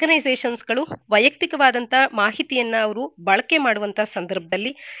ಆರ್ಗನೈಸೇಷನ್ಸ್ಗಳು ವೈಯಕ್ತಿಕವಾದಂತ ಮಾಹಿತಿಯನ್ನ ಅವರು ಬಳಕೆ ಮಾಡುವಂತ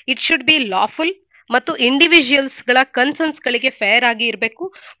ಸಂದರ್ಭದಲ್ಲಿ ಇಟ್ ಶುಡ್ ಬಿ ಲಾಫುಲ್ ಮತ್ತು ಇಂಡಿವಿಜುವಲ್ಸ್ ಗಳ ಕನ್ಸರ್ನ್ಸ್ ಗಳಿಗೆ ಫೇರ್ ಆಗಿ ಇರಬೇಕು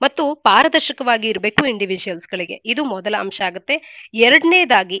ಮತ್ತು ಪಾರದರ್ಶಕವಾಗಿ ಇರಬೇಕು ಇಂಡಿವಿಜುವಲ್ಸ್ ಗಳಿಗೆ. ಇದು ಮೊದಲ ಅಂಶ ಆಗುತ್ತೆ.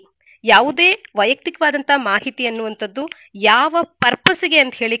 ಎರಡನೇದಾಗಿ ಯಾವುದೇ ವೈಯಕ್ತಿಕವಾದಂತಹ ಮಾಹಿತಿ ಅನ್ನುವಂಥದ್ದು ಯಾವ ಪರ್ಪಸ್ಗೆ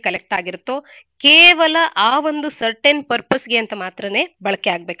ಅಂತ ಹೇಳಿ ಕಲೆಕ್ಟ್ ಆಗಿರುತ್ತೋ ಕೇವಲ ಆ ಒಂದು ಸರ್ಟೆನ್ ಪರ್ಪಸ್ಗೆ ಅಂತ ಮಾತ್ರನೇ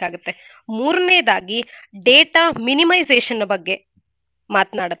ಬಳಕೆ ಆಗ್ಬೇಕಾಗತ್ತೆ. ಮೂರನೇದಾಗಿ ಡೇಟಾ ಮಿನಿಮೈಸೇಷನ್ ಬಗ್ಗೆ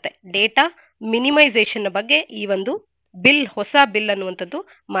ಮಾತನಾಡುತ್ತೆ. ಡೇಟಾ ಮಿನಿಮೈಸೇಷನ್ ಬಗ್ಗೆ ಈ ಒಂದು ಬಿಲ್, ಹೊಸ ಬಿಲ್ ಅನ್ನುವಂಥದ್ದು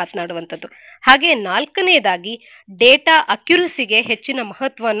ಮಾತನಾಡುವಂಥದ್ದು. ಹಾಗೆ ನಾಲ್ಕನೇದಾಗಿ ಡೇಟಾ ಅಕ್ಯುರಸಿಗೆ ಹೆಚ್ಚಿನ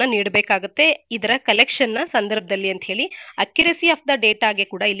ಮಹತ್ವವನ್ನ ನೀಡಬೇಕಾಗುತ್ತೆ ಇದರ ಕಲೆಕ್ಷನ್ ನ ಸಂದರ್ಭದಲ್ಲಿ ಅಂತ ಹೇಳಿ ಅಕ್ಯುರಸಿ ಆಫ್ ದ ಡೇಟಾಗೆ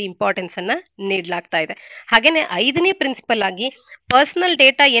ಕೂಡ ಇಲ್ಲಿ ಇಂಪಾರ್ಟೆನ್ಸ್ ಅನ್ನ ನೀಡಲಾಗ್ತಾ ಇದೆ. ಹಾಗೇನೆ ಐದನೇ ಪ್ರಿನ್ಸಿಪಲ್ ಆಗಿ ಪರ್ಸನಲ್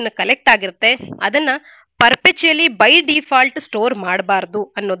ಡೇಟಾ ಏನು ಕಲೆಕ್ಟ್ ಆಗಿರುತ್ತೆ ಅದನ್ನ ಪರ್ಪೆಚುಯಲಿ ಬೈ ಡಿಫಾಲ್ಟ್ ಸ್ಟೋರ್ ಮಾಡಬಾರ್ದು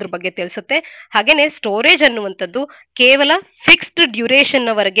ಅನ್ನೋದ್ರ ಬಗ್ಗೆ ತಿಳಿಸುತ್ತೆ. ಹಾಗೇನೆ ಸ್ಟೋರೇಜ್ ಅನ್ನುವಂಥದ್ದು ಕೇವಲ ಫಿಕ್ಸ್ಡ್ ಡ್ಯೂರೇಷನ್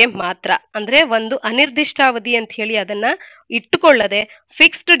ವರೆಗೆ ಮಾತ್ರ, ಅಂದ್ರೆ ಒಂದು ಅನಿರ್ದಿಷ್ಟಾವಧಿ ಅಂತ ಹೇಳಿ ಅದನ್ನ ಇಟ್ಟುಕೊಳ್ಳದೆ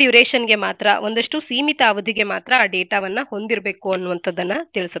ಫಿಕ್ಸ್ಡ್ ಡ್ಯೂರೇಷನ್ಗೆ ಮಾತ್ರ, ಒಂದಷ್ಟು ಸೀಮಿತ ಅವಧಿಗೆ ಮಾತ್ರ ಆ ಡೇಟಾವನ್ನ ಹೊಂದಿರಬೇಕು ಅನ್ನುವಂಥದ್ದನ್ನ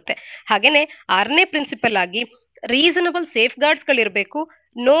ತಿಳಿಸುತ್ತೆ. ಹಾಗೇನೆ ಆರನೇ ಪ್ರಿನ್ಸಿಪಲ್ ಆಗಿ reasonable safe guards ಗಳಿರಬೇಕು.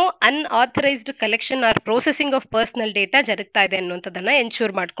 No unauthorised collection R processing of personal data ಜರುಗ್ತಾ ಇದೆ ಅನ್ನುವಂಥದ್ದನ್ನ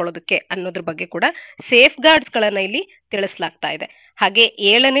ಎನ್ಶೂರ್ ಮಾಡ್ಕೊಳ್ಳೋದಕ್ಕೆ ಅನ್ನೋದ್ರ ಬಗ್ಗೆ ಕೂಡ ಸೇಫ್ ಗಾರ್ಡ್ಸ್ ಗಳನ್ನ ಇಲ್ಲಿ ತಿಳಿಸಲಾಗ್ತಾ ಇದೆ. ಹಾಗೆ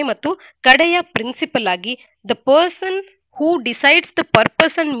ಏಳನೇ ಮತ್ತು ಕಡೆಯ ಪ್ರಿನ್ಸಿಪಲ್ ಆಗಿ the person who decides the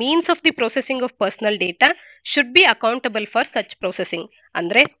purpose and means of the processing of personal data should be accountable for such processing.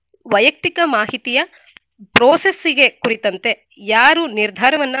 ಅಂದ್ರೆ ವೈಯಕ್ತಿಕ ಮಾಹಿತಿಯ ಪ್ರೋಸೆಸ್ಸಿಗೆ ಕುರಿತಂತೆ ಯಾರು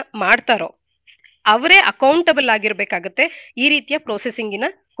ನಿರ್ಧಾರವನ್ನ ಮಾಡ್ತಾರೋ ಅವರೇ ಅಕೌಂಟಬಲ್ ಆಗಿರ್ಬೇಕಾಗತ್ತೆ ಈ ರೀತಿಯ ಪ್ರೊಸೆಸಿಂಗಿನ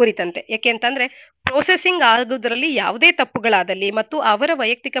ಕುರಿತಂತೆ. ಯಾಕೆ ಅಂತಂದ್ರೆ ಪ್ರೊಸೆಸಿಂಗ್ ಆಗೋದ್ರಲ್ಲಿ ಯಾವುದೇ ತಪ್ಪುಗಳಾದಲ್ಲಿ ಮತ್ತು ಅವರ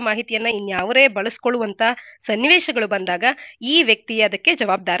ವೈಯಕ್ತಿಕ ಮಾಹಿತಿಯನ್ನ ಇನ್ಯಾವರೇ ಬಳಸ್ಕೊಳ್ಳುವಂತ ಸನ್ನಿವೇಶಗಳು ಬಂದಾಗ ಈ ವ್ಯಕ್ತಿ ಅದಕ್ಕೆ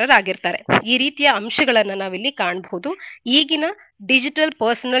ಜವಾಬ್ದಾರರಾಗಿರ್ತಾರೆ. ಈ ರೀತಿಯ ಅಂಶಗಳನ್ನ ನಾವಿಲ್ಲಿ ಕಾಣಬಹುದು ಈಗಿನ digital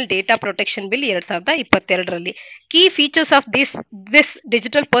personal data protection bill 2022ರಲ್ಲಿ. Key features of this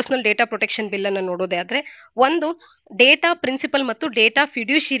digital personal data protection bill ಅನ್ನ ನೋಡೋದೇ ಆದ್ರೆ, ಒಂದು, ಡೇಟಾ ಪ್ರಿನ್ಸಿಪಲ್ ಮತ್ತು ಡೇಟಾ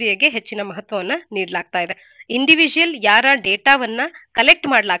ಫಿಡ್ಯೂಷಿಯರಿಗೆ ಹೆಚ್ಚಿನ ಮಹತ್ವವನ್ನ ನೀಡಲಾಗ್ತಾ ಇದೆ. ಇಂಡಿವಿಜುವಲ್ ಯಾರ ಡೇಟಾವನ್ನ ಕಲೆಕ್ಟ್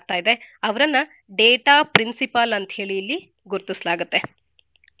ಮಾಡ್ಲಾಗ್ತಾ ಇದೆ ಅವರನ್ನ ಡೇಟಾ ಪ್ರಿನ್ಸಿಪಾಲ್ ಅಂತ ಹೇಳಿ ಇಲ್ಲಿ ಗುರುತಿಸಲಾಗುತ್ತೆ.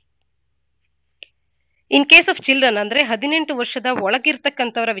 ಇನ್ ಕೇಸ್ ಆಫ್ ಚಿಲ್ಡ್ರನ್ ಅಂದ್ರೆ 18 ವರ್ಷದ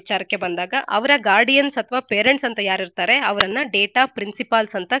ಒಳಗಿರ್ತಕ್ಕಂಥವರ ವಿಚಾರಕ್ಕೆ ಬಂದಾಗ ಅವರ ಗಾರ್ಡಿಯನ್ಸ್ ಅಥವಾ ಪೇರೆಂಟ್ಸ್ ಅಂತ ಯಾರಿರ್ತಾರೆ ಅವರನ್ನ ಡೇಟಾ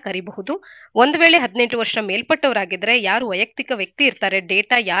ಪ್ರಿನ್ಸಿಪಾಲ್ಸ್ ಅಂತ ಕರಿಬಹುದು. ಒಂದು ವೇಳೆ 18 ವರ್ಷ ಮೇಲ್ಪಟ್ಟವರಾಗಿದ್ರೆ ಯಾರು ವೈಯಕ್ತಿಕ ವ್ಯಕ್ತಿ ಇರ್ತಾರೆ,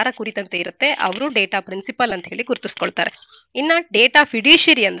 ಡೇಟಾ ಯಾರ ಕುರಿತಂತೆ ಇರುತ್ತೆ ಅವರು ಡೇಟಾ ಪ್ರಿನ್ಸಿಪಾಲ್ ಅಂತ ಹೇಳಿ ಗುರುತಿಸ್ಕೊಳ್ತಾರೆ. ಇನ್ನ ಡೇಟಾ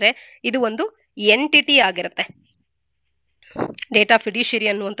ಫಿಡ್ಯೂಷಿಯರಿ ಅಂದ್ರೆ ಇದು ಒಂದು ಎಂಟಿಟಿ ಆಗಿರುತ್ತೆ. ಡೇಟಾ ಫಿಡ್ಯೂಷಿಯರಿ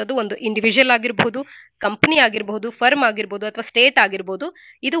ಅನ್ನುವಂಥದ್ದು ಒಂದು ಇಂಡಿವಿಜುವಲ್ ಆಗಿರಬಹುದು, ಕಂಪನಿ ಆಗಿರಬಹುದು, ಫರ್ಮ್ ಆಗಿರ್ಬೋದು ಅಥವಾ ಸ್ಟೇಟ್ ಆಗಿರ್ಬೋದು.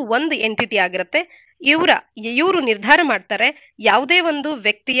 ಇದು ಒಂದು ಎಂಟಿಟಿ ಆಗಿರುತ್ತೆ. ಇವರು ನಿರ್ಧಾರ ಮಾಡ್ತಾರೆ ಯಾವುದೇ ಒಂದು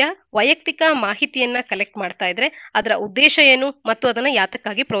ವ್ಯಕ್ತಿಯ ವೈಯಕ್ತಿಕ ಮಾಹಿತಿಯನ್ನ ಕಲೆಕ್ಟ್ ಮಾಡ್ತಾ ಇದ್ರೆ ಅದರ ಉದ್ದೇಶ ಏನು ಮತ್ತು ಅದನ್ನ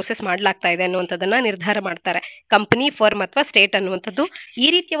ಯಾತಕ್ಕಾಗಿ ಪ್ರೋಸೆಸ್ ಮಾಡ್ಲಾಗ್ತಾ ಇದೆ ಅನ್ನುವಂಥದ್ದನ್ನ ನಿರ್ಧಾರ ಮಾಡ್ತಾರೆ ಕಂಪನಿ, ಫರ್ಮ್ ಅಥವಾ ಸ್ಟೇಟ್ ಅನ್ನುವಂಥದ್ದು. ಈ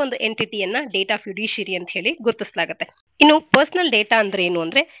ರೀತಿಯ ಒಂದು ಎಂಟಿಟಿಯನ್ನ ಡೇಟಾ ಫಿಡ್ಯೂಷಿಯರಿ ಅಂತ ಹೇಳಿ ಗುರುತಿಸಲಾಗುತ್ತೆ. ಇನ್ನು ಪರ್ಸನಲ್ ಡೇಟಾ ಅಂದ್ರೆ ಏನು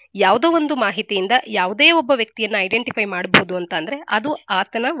ಅಂದ್ರೆ ಯಾವುದೋ ಒಂದು ಮಾಹಿತಿಯಿಂದ ಯಾವುದೇ ಒಬ್ಬ ವ್ಯಕ್ತಿಯನ್ನ ಐಡೆಂಟಿಫೈ ಮಾಡಬಹುದು ಅಂತ ಅಂದ್ರೆ ಅದು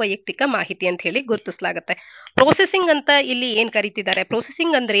ಆತನ ವೈಯಕ್ತಿಕ ಮಾಹಿತಿ ಅಂತ ಹೇಳಿ ಗುರುತಿಸಲಾಗುತ್ತೆ. ಪ್ರೊಸೆಸಿಂಗ್ ಅಂತ ಇಲ್ಲಿ ಏನ್ ಕರೀತಿದ್ದಾರೆ,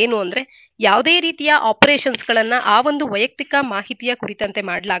 ಪ್ರೊಸೆಸಿಂಗ್ ಅಂದ್ರೆ ಏನು ಅಂದ್ರೆ ಯಾವುದೇ ರೀತಿಯ ಆಪರೇಷನ್ಸ್ ಗಳನ್ನ ಆ ಒಂದು ವೈಯಕ್ತಿಕ ಮಾಹಿತಿಯ ಕುರಿತಂತೆ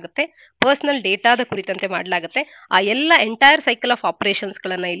ಮಾಡಲಾಗುತ್ತೆ, ಪರ್ಸನಲ್ ಡೇಟಾದ ಕುರಿತಂತೆ ಮಾಡಲಾಗುತ್ತೆ. ಆ ಎಲ್ಲ ಎಂಟೈರ್ ಸೈಕಲ್ ಆಫ್ ಆಪರೇಷನ್ಸ್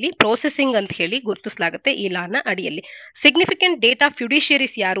ಗಳನ್ನ ಇಲ್ಲಿ ಪ್ರೊಸೆಸಿಂಗ್ ಅಂತ ಹೇಳಿ ಗುರುತಿಸಲಾಗುತ್ತೆ ಈ ಲಾನ ಅಡಿಯಲ್ಲಿ. ಸಿಗ್ನಿಫಿಕೆಂಟ್ ಡೇಟಾ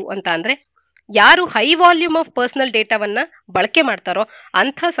ಫ್ಯುಡಿಷಿಯರೀಸ್ ಯಾರು ಅಂತ ಅಂದ್ರೆ ಯಾರು ಹೈ ವಾಲ್ಯೂಮ್ ಆಫ್ ಪರ್ಸನಲ್ ಡೇಟಾವನ್ನ ಬಳಕೆ ಮಾಡ್ತಾರೋ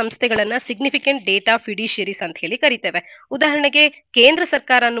ಅಂಥ ಸಂಸ್ಥೆಗಳನ್ನ ಸಿಗ್ನಿಫಿಕೆಂಟ್ ಡೇಟಾ ಫಿಡ್ಯೂಷಿಯರೀಸ್ ಅಂತ ಹೇಳಿ ಕರಿತೇವೆ. ಉದಾಹರಣೆಗೆ ಕೇಂದ್ರ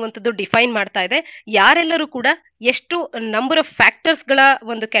ಸರ್ಕಾರ ಅನ್ನುವಂಥದ್ದು ಡಿಫೈನ್ ಮಾಡ್ತಾ ಇದೆ ಯಾರೆಲ್ಲರೂ ಕೂಡ ಎಷ್ಟು ನಂಬರ್ ಆಫ್ ಫ್ಯಾಕ್ಟರ್ಸ್ ಗಳ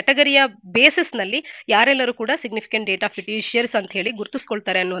ಒಂದು ಕ್ಯಾಟಗರಿಯ ಬೇಸಿಸ್ ನಲ್ಲಿ ಯಾರೆಲ್ಲರೂ ಕೂಡ ಸಿಗ್ನಿಫಿಕೆಂಟ್ ಡೇಟಾ ಫಿಡ್ಯೂಷಿಯರ್ಸ್ ಅಂತ ಹೇಳಿ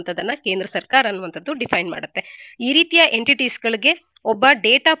ಗುರುತಿಸ್ಕೊಳ್ತಾರೆ ಅನ್ನುವಂಥದ್ದನ್ನ ಕೇಂದ್ರ ಸರ್ಕಾರ ಅನ್ನುವಂಥದ್ದು ಡಿಫೈನ್ ಮಾಡುತ್ತೆ. ಈ ರೀತಿಯ ಎಂಟಿಟೀಸ್ ಗಳಿಗೆ ಒಬ್ಬ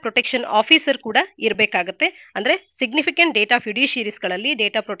ಡೇಟಾ ಪ್ರೊಟೆಕ್ಷನ್ ಆಫೀಸರ್ ಕೂಡ ಇರಬೇಕಾಗುತ್ತೆ. ಅಂದ್ರೆ ಸಿಗ್ನಿಫಿಕೆಂಟ್ ಡೇಟಾ ಫಿಡ್ಯೂಷಿಯರೀಸ್ ಗಳಲ್ಲಿ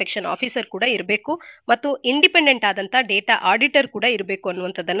ಡೇಟಾ ಪ್ರೊಟೆಕ್ಷನ್ ಆಫೀಸರ್ ಕೂಡ ಇರಬೇಕು ಮತ್ತು ಇಂಡಿಪೆಂಡೆಂಟ್ ಆದಂತ ಡೇಟಾ ಆಡಿಟರ್ ಕೂಡ ಇರಬೇಕು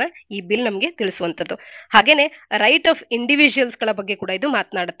ಅನ್ನುವಂಥದ್ದನ್ನ ಈ ಬಿಲ್ ನಮಗೆ ತಿಳಿಸುವಂಥದ್ದು. ಹಾಗೇನೆ ರೈಟ್ ಆಫ್ ಇಂಡಿವಿಜುವಲ್ಸ್ ಗಳ ಬಗ್ಗೆ ಕೂಡ ಇದು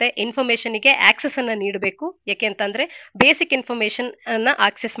ಮಾತನಾಡುತ್ತೆ. ಇನ್ಫಾರ್ಮೇಶನ್ ಗೆ ಆಕ್ಸೆಸ್ ಅನ್ನ ನೀಡಬೇಕು, ಯಾಕೆ ಅಂತಂದ್ರೆ ಬೇಸಿಕ್ ಇನ್ಫಾರ್ಮೇಶನ್ ಅನ್ನ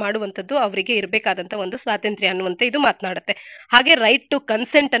ಆಕ್ಸೆಸ್ ಮಾಡುವಂತದ್ದು ಅವರಿಗೆ ಇರಬೇಕಾದಂತ ಒಂದು ಸ್ವಾತಂತ್ರ್ಯ ಅನ್ನುವಂತೆ ಇದು ಮಾತನಾಡುತ್ತೆ. ಹಾಗೆ ರೈಟ್ ಟು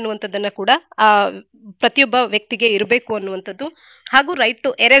ಕನ್ಸೆಂಟ್ ಅನ್ನುವಂಥದ್ದನ್ನ ಕೂಡ ಆ ಪ್ರತಿಯೊಬ್ಬ ವ್ಯಕ್ತಿಗೆ ಇರಬೇಕು ಅನ್ನುವಂಥದ್ದು, ಹಾಗೂ ರೈಟ್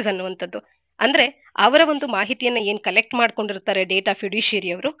ಟು ಎರೇಸ್ ಅನ್ನುವಂಥದ್ದು. ಅಂದ್ರೆ ಅವರ ಒಂದು ಮಾಹಿತಿಯನ್ನ ಏನ್ ಕಲೆಕ್ಟ್ ಮಾಡ್ಕೊಂಡಿರ್ತಾರೆ ಡೇಟಾ ಫಿಡ್ಯೂಷಿಯರಿ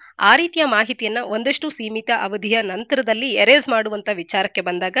ಅವರು, ಆ ರೀತಿಯ ಮಾಹಿತಿಯನ್ನ ಒಂದಷ್ಟು ಸೀಮಿತ ಅವಧಿಯ ನಂತರದಲ್ಲಿ ಎರೇಸ್ ಮಾಡುವಂತ ವಿಚಾರಕ್ಕೆ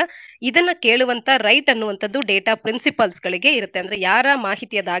ಬಂದಾಗ ಇದನ್ನ ಕೇಳುವಂತ ರೈಟ್ ಅನ್ನುವಂಥದ್ದು ಡೇಟಾ ಪ್ರಿನ್ಸಿಪಲ್ಸ್ ಗಳಿಗೆ ಇರುತ್ತೆ. ಅಂದ್ರೆ ಯಾರ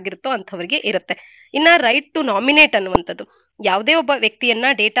ಮಾಹಿತಿ ಅದಾಗಿರುತ್ತೋ ಅಂಥವರಿಗೆ ಇರುತ್ತೆ. ಇನ್ನ ರೈಟ್ ಟು ನಾಮಿನೇಟ್ ಅನ್ನುವಂಥದ್ದು, ಯಾವುದೇ ಒಬ್ಬ ವ್ಯಕ್ತಿಯನ್ನ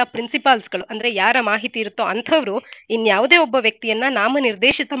ಡೇಟಾ ಪ್ರಿನ್ಸಿಪಾಲ್ಸ್ಗಳು ಅಂದ್ರೆ ಯಾರ ಮಾಹಿತಿ ಇರುತ್ತೋ ಅಂಥವ್ರು ಇನ್ಯಾವುದೇ ಒಬ್ಬ ವ್ಯಕ್ತಿಯನ್ನ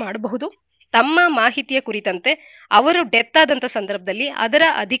ನಾಮನಿರ್ದೇಶಿತ ಮಾಡಬಹುದು ತಮ್ಮ ಮಾಹಿತಿಯ ಕುರಿತಂತೆ. ಅವರು ಡೆತ್ ಆದಂತ ಸಂದರ್ಭದಲ್ಲಿ ಅದರ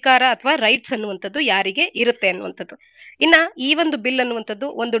ಅಧಿಕಾರ ಅಥವಾ ರೈಟ್ಸ್ ಅನ್ನುವಂಥದ್ದು ಯಾರಿಗೆ ಇರುತ್ತೆ ಅನ್ನುವಂಥದ್ದು. ಇನ್ನ ಈ ಒಂದು ಬಿಲ್ ಅನ್ನುವಂಥದ್ದು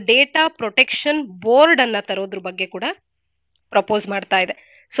ಒಂದು ಡೇಟಾ ಪ್ರೊಟೆಕ್ಷನ್ ಬೋರ್ಡ್ ಅನ್ನ ತರೋದ್ರ ಬಗ್ಗೆ ಕೂಡ ಪ್ರಪೋಸ್ ಮಾಡ್ತಾ ಇದೆ.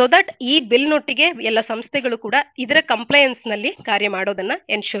 ಸೊ ದಟ್ ಈ ಬಿಲ್ ನೊಟ್ಟಿಗೆ ಎಲ್ಲ ಸಂಸ್ಥೆಗಳು ಕೂಡ ಇದರ ಕಂಪ್ಲೈನ್ಸ್ ನಲ್ಲಿ ಕಾರ್ಯ ಮಾಡೋದನ್ನ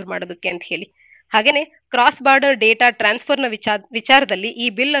ಎನ್ಶೂರ್ ಮಾಡೋದಕ್ಕೆ ಅಂತ ಹೇಳಿ. ಹಾಗೇನೆ ಕ್ರಾಸ್ ಬಾರ್ಡರ್ ಡೇಟಾ ಟ್ರಾನ್ಸ್ಫರ್ ನ ವಿಚಾರದಲ್ಲಿ ಈ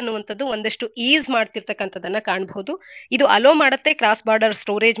ಬಿಲ್ ಅನ್ನುವಂಥದ್ದು ಒಂದಷ್ಟು ಈಸ್ ಮಾಡ್ತಿರ್ತಕ್ಕಂಥದನ್ನ ಕಾಣಬಹುದು. ಇದು ಅಲೋ ಮಾಡುತ್ತೆ ಕ್ರಾಸ್ ಬಾರ್ಡರ್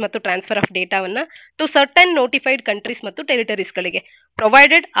ಸ್ಟೋರೇಜ್ ಮತ್ತು ಟ್ರಾನ್ಸ್ಫರ್ ಆಫ್ ಡೇಟಾವನ್ನ ಟು ಸರ್ಟನ್ ನೋಟಿಫೈಡ್ ಕಂಟ್ರೀಸ್ ಮತ್ತು ಟೆರಿಟರೀಸ್ ಗಳಿಗೆ,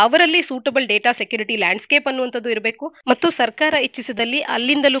 ಪ್ರೊವೈಡೆಡ್ ಅವರಲ್ಲಿ ಸೂಟಬಲ್ ಡೇಟಾ ಸೆಕ್ಯೂರಿಟಿ ಲ್ಯಾಂಡ್ಸ್ಕೇಪ್ ಅನ್ನುವಂಥದ್ದು ಇರಬೇಕು ಮತ್ತು ಸರ್ಕಾರ ಇಚ್ಛಿಸಿದಲ್ಲಿ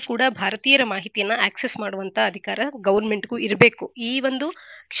ಅಲ್ಲಿಂದಲೂ ಕೂಡ ಭಾರತೀಯರ ಮಾಹಿತಿಯನ್ನ ಆಕ್ಸೆಸ್ ಮಾಡುವಂತ ಅಧಿಕಾರ ಗವರ್ಮೆಂಟ್ಗೂ ಇರಬೇಕು. ಈ ಒಂದು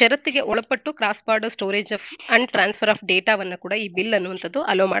ಷರತ್ತಿಗೆ ಒಳಪಟ್ಟು cross border storage of and transfer of ಡೇಟಾವನ್ನ ಕೂಡ ಈ ಬಿಲ್ ಅನ್ನುವಂಥದ್ದು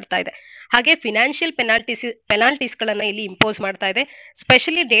ಅಲೋ ಮಾಡ್ತಾ ಇದೆ. ಹಾಗೆ ಫಿನಾನ್ಷಿಯಲ್ ಪೆನಾಲ್ಟೀಸ್ ಗಳನ್ನ ಇಲ್ಲಿ ಇಂಪೋಸ್ ಮಾಡ್ತಾ ಇದೆ.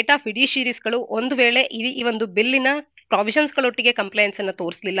 ಸ್ಪೆಷಲಿ ಡೇಟಾ ಫಿಡ್ಯೂಷಿಯರೀಸ್ ಗಳು ಒಂದು ವೇಳೆ ಈ ಒಂದು ಬಿಲ್ಲಿನ ಪ್ರಾವಿಷನ್ಸ್ ಗಳೊಟ್ಟಿಗೆ ಕಂಪ್ಲೈನ್ಸ್ ಅನ್ನ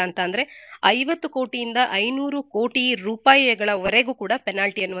ತೋರಿಸಲಿಲ್ಲ ಅಂತ ಅಂದ್ರೆ 50 ಕೋಟಿಯಿಂದ 500 ಕೋಟಿ ರೂಪಾಯಿಗಳವರೆಗೂ ಕೂಡ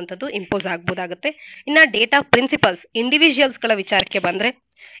ಪೆನಾಲ್ಟಿ ಅನ್ನುವಂಥದ್ದು ಇಂಪೋಸ್ ಆಗ್ಬೋದಾಗುತ್ತೆ. ಇನ್ನ ಡೇಟಾ ಪ್ರಿನ್ಸಿಪಲ್ಸ್ ಇಂಡಿವಿಜುವಲ್ಸ್ ಗಳ ವಿಚಾರಕ್ಕೆ ಬಂದ್ರೆ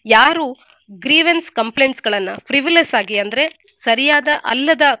ಯಾರು ಗ್ರೀವೆನ್ಸ್ ಕಂಪ್ಲೇಂಟ್ಸ್ ಗಳನ್ನ ಫ್ರಿವಿಲಸ್ ಆಗಿ ಅಂದ್ರೆ ಸರಿಯಾದ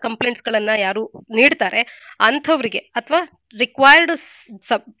ಅಲ್ಲದ ಕಂಪ್ಲೇಂಟ್ಸ್ ಗಳನ್ನ ಯಾರು ನೀಡ್ತಾರೆ ಅಂಥವ್ರಿಗೆ ಅಥವಾ ರಿಕ್ವೈರ್ಡ್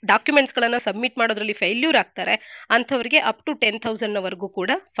ಡಾಕ್ಯುಮೆಂಟ್ಸ್ ಗಳನ್ನ ಸಬ್ಮಿಟ್ ಮಾಡೋದ್ರಲ್ಲಿ ಫೇಲ್ಯೂರ್ ಆಗ್ತಾರೆ ಅಂಥವ್ರಿಗೆ ಅಪ್ ಟು 10,000 ವರೆಗೂ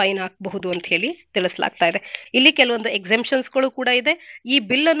ಕೂಡ ಫೈನ್ ಹಾಕಬಹುದು ಅಂತ ಹೇಳಿ ತಿಳಿಸಲಾಗ್ತಾ ಇದೆ. ಇಲ್ಲಿ ಕೆಲವೊಂದು ಎಕ್ಸೆಂಪ್ಷನ್ಸ್ಗಳು ಕೂಡ ಇದೆ. ಈ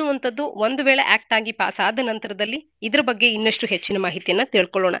ಬಿಲ್ ಅನ್ನುವಂಥದ್ದು ಒಂದು ವೇಳೆ ಆಕ್ಟ್ ಆಗಿ ಪಾಸ್ ಆದ ನಂತರದಲ್ಲಿ ಇದ್ರ ಬಗ್ಗೆ ಇನ್ನಷ್ಟು ಹೆಚ್ಚಿನ ಮಾಹಿತಿಯನ್ನ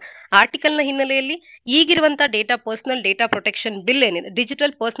ತಿಳ್ಕೊಳ್ಳೋಣ. ಆರ್ಟಿಕಲ್ ನ ಹಿನ್ನೆಲೆಯಲ್ಲಿ ಈಗಿರುವಂತಹ ಪರ್ಸನಲ್ ಡೇಟಾ ಪ್ರೊಟೆಕ್ಷನ್ ಬಿಲ್ ಏನಿದೆ,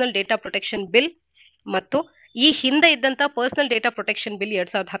 digital personal data protection bill ಮತ್ತು ಈ ಹಿಂದೆ ಇದ್ದಂತ ಪರ್ಸನಲ್ ಡೇಟಾ ಪ್ರೊಟೆಕ್ಷನ್ ಬಿಲ್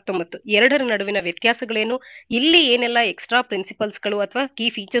 2019 ಎರಡರ ನಡುವಿನ ವ್ಯತ್ಯಾಸಗಳೇನು, ಇಲ್ಲಿ ಏನೆಲ್ಲ ಎಕ್ಸ್ಟ್ರಾ ಪ್ರಿನ್ಸಿಪಲ್ಸ್ಗಳು ಅಥವಾ ಕೀ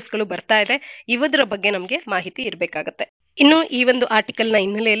ಫೀಚರ್ಸ್ಗಳು ಬರ್ತಾ ಇದೆ, ಇವದ್ರ ಬಗ್ಗೆ ನಮಗೆ ಮಾಹಿತಿ ಇರಬೇಕಾಗತ್ತೆ. ಇನ್ನು ಈ ಒಂದು ಆರ್ಟಿಕಲ್ ನ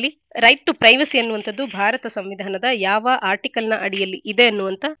ಹಿನ್ನೆಲೆಯಲ್ಲಿ ರೈಟ್ ಟು ಪ್ರೈವಸಿ ಅನ್ನುವಂಥದ್ದು ಭಾರತ ಸಂವಿಧಾನದ ಯಾವ ಆರ್ಟಿಕಲ್ ನ ಅಡಿಯಲ್ಲಿ ಇದೆ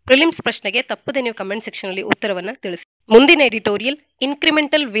ಅನ್ನುವಂತ ಪ್ರಿಲಿಮ್ಸ್ ಪ್ರಶ್ನೆಗೆ ತಪ್ಪದೆ ನೀವು ಕಮೆಂಟ್ ಸೆಕ್ಷನ್ ಅಲ್ಲಿ ಉತ್ತರವನ್ನ ತಿಳಿಸಿ. ಮುಂದಿನ ಎಡಿಟೋರಿಯಲ್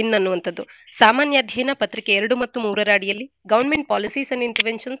ಇನ್ಕ್ರಿಮೆಂಟಲ್ ವಿನ್ ಅನ್ನುವಂಥದ್ದು ಸಾಮಾನ್ಯ ಅಧ್ಯಯನ ಪತ್ರಿಕೆ 2 ಮತ್ತು 3ರ ಅಡಿಯಲ್ಲಿ government policies and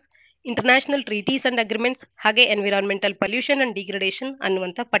interventions, international treaties and agreements ಹಾಗೆ ಎನ್ವಿರಾನ್ಮೆಂಟಲ್ ಪೊಲ್ಯೂಷನ್ ಅಂಡ್ ಡಿಗ್ರೇಡೇಷನ್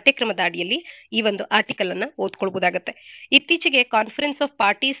ಅನ್ನುವಂತ ಪಠ್ಯಕ್ರಮದ ಅಡಿಯಲ್ಲಿ ಈ ಒಂದು ಆರ್ಟಿಕಲ್ ಅನ್ನ ಓದ್ಕೊಳ್ಬಹುದಾಗುತ್ತೆ. ಇತ್ತೀಚೆಗೆ conference of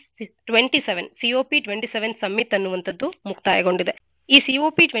parties 27 COP27 summit ಅನ್ನುವಂಥದ್ದು ಮುಕ್ತಾಯಗೊಂಡಿದೆ. ಈ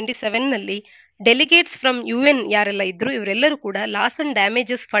COP27 ನಲ್ಲಿ ಡೆಲಿಗೇಟ್ಸ್ ಫ್ರಮ್ UN ಯಾರೆಲ್ಲ ಇದ್ರು ಇವರೆಲ್ಲರೂ ಕೂಡ ಲಾಸ್ ಅಂಡ್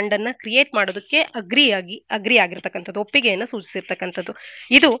ಡ್ಯಾಮೇಜಸ್ ಫಂಡ್ ಅನ್ನ ಕ್ರಿಯೇಟ್ ಮಾಡೋದಕ್ಕೆ ಅಗ್ರಿ ಆಗಿರ್ತಕ್ಕಂಥದ್ದು, ಒಪ್ಪಿಗೆಯನ್ನು ಸೂಚಿಸಿರ್ತಕ್ಕಂಥದ್ದು.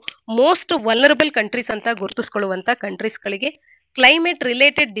 ಇದು ಮೋಸ್ಟ್ ವಲ್ನರಬಲ್ ಕಂಟ್ರೀಸ್ ಅಂತ ಗುರುತಿಸಿಕೊಳ್ಳುವಂತ ಕಂಟ್ರೀಸ್ ಗಳಿಗೆ ಕ್ಲೈಮೇಟ್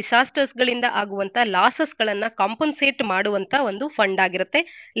ರಿಲೇಟೆಡ್ ಡಿಸಾಸ್ಟರ್ಸ್ ಗಳಿಂದ ಆಗುವಂತ ಲಾಸಸ್ ಗಳನ್ನ ಕಾಂಪನ್ಸೇಟ್ ಮಾಡುವಂತ ಒಂದು ಫಂಡ್ ಆಗಿರುತ್ತೆ,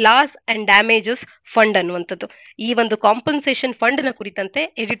 ಲಾಸ್ ಅಂಡ್ ಡ್ಯಾಮೇಜಸ್ ಫಂಡ್ ಅನ್ನುವಂಥದ್ದು. ಈ ಒಂದು ಕಾಂಪನ್ಸೇಷನ್ ಫಂಡ್ ನ ಕುರಿತಂತೆ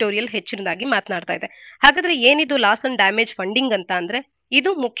ಎಡಿಟೋರಿಯಲ್ ಹೆಚ್ಚಿನದಾಗಿ ಮಾತನಾಡ್ತಾ ಇದೆ. ಹಾಗಾದ್ರೆ ಏನಿದು ಲಾಸ್ ಅಂಡ್ ಡ್ಯಾಮೇಜ್ ಫಂಡಿಂಗ್ ಅಂತ ಅಂದ್ರೆ ಇದು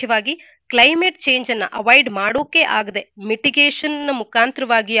ಮುಖ್ಯವಾಗಿ ಕ್ಲೈಮೇಟ್ ಚೇಂಜ್ ಅನ್ನ ಅವಾಯ್ಡ್ ಮಾಡೋಕೆ ಆಗದೆ ಮಿಟಿಗೇಷನ್ ನ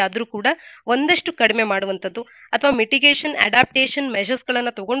ಮುಖಾಂತರವಾಗಿ ಆದ್ರೂ ಕೂಡ ಒಂದಷ್ಟು ಕಡಿಮೆ ಮಾಡುವಂಥದ್ದು ಅಥವಾ ಮಿಟಿಗೇಷನ್ ಅಡಾಪ್ಟೇಷನ್ ಮೆಷರ್ಸ್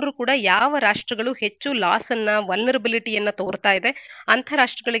ಗಳನ್ನ ತಗೊಂಡ್ರು ಕೂಡ ಯಾವ ರಾಷ್ಟ್ರಗಳು ಹೆಚ್ಚು ಲಾಸ್ ಅನ್ನ ವಲ್ನರಬಿಲಿಟಿಯನ್ನ ತೋರ್ತಾ ಇದೆ ಅಂತ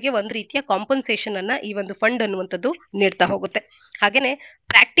ರಾಷ್ಟ್ರಗಳಿಗೆ ಒಂದು ರೀತಿಯ ಕಾಂಪನ್ಸೇಷನ್ ಅನ್ನ ಈ ಒಂದು ಫಂಡ್ ಅನ್ನುವಂಥದ್ದು ನೀಡ್ತಾ ಹೋಗುತ್ತೆ. ಹಾಗೇನೆ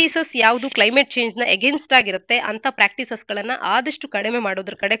ಪ್ರಾಕ್ಟೀಸಸ್ ಯಾವುದು ಕ್ಲೈಮೇಟ್ ಚೇಂಜ್ ನ ಎಗೇನ್ಸ್ಟ್ ಆಗಿರುತ್ತೆ ಅಂತ ಪ್ರಾಕ್ಟೀಸಸ್ ಗಳನ್ನ ಆದಷ್ಟು ಕಡಿಮೆ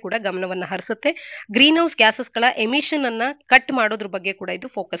ಮಾಡೋದ್ರ ಕಡೆ ಕೂಡ ಗಮನವನ್ನ ಹರಿಸುತ್ತೆ. ಗ್ರೀನ್ ಹೌಸ್ ಗ್ಯಾಸಸ್ ಗಳ ಎಮಿಷನ್ ಅನ್ನ ಕಟ್ ಮಾಡೋದ್ರ ಬಗ್ಗೆ ಕೂಡ ಇದು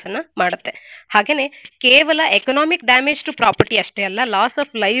ಫೋಕಸ್ ಅನ್ನ ಮಾಡುತ್ತೆ. ಹಾಗೇನೆ ಕೇವಲ ಎಕನಾಮಿಕ್ ಡ್ಯಾಮೇಜ್ ಟು ಪ್ರಾಪರ್ಟಿ ಅಷ್ಟೇ ಅಲ್ಲ, ಲಾಸ್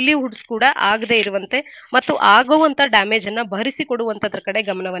ಆಫ್ ಲೈವ್ಲಿಹುಡ್ಸ್ ಕೂಡ ಆಗದೆ ಇರುವಂತೆ ಮತ್ತು ಆಗುವಂತ ಡ್ಯಾಮೇಜ್ ಅನ್ನ ಭರಿಸಿಕೊಡುವಂತದ್ರ ಕಡೆ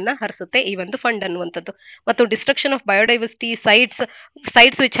ಗಮನವನ್ನ ಹರಿಸುತ್ತೆ ಈ ಒಂದು ಫಂಡ್ ಅನ್ನುವಂಥದ್ದು. ಮತ್ತು destruction of biodiversity,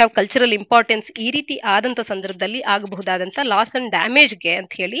 sites which have cultural importance, ಈ ರೀತಿ ಆದಂತ ಸಂದರ್ಭದಲ್ಲಿ ಆಗಬಹುದಾದಂತ ಲಾಸ್ ಅಂಡ್ ಡ್ಯಾಮೇಜ್ಗೆ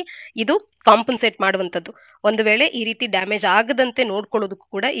ಅಂತ ಹೇಳಿ ಇದು ಕಾಂಪನ್ಸೇಟ್ ಮಾಡುವಂಥದ್ದು. ಒಂದು ವೇಳೆ ಈ ರೀತಿ ಡ್ಯಾಮೇಜ್ ಆಗದಂತೆ ನೋಡ್ಕೊಳ್ಳೋದಕ್ಕೂ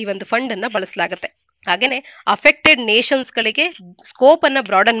ಕೂಡ ಈ ಒಂದು ಫಂಡ್ ಅನ್ನ ಬಳಸಲಾಗುತ್ತೆ. ಹಾಗೇನೆ ಅಫೆಕ್ಟೆಡ್ ನೇಷನ್ಸ್ ಗಳಿಗೆ ಸ್ಕೋಪ್ ಅನ್ನ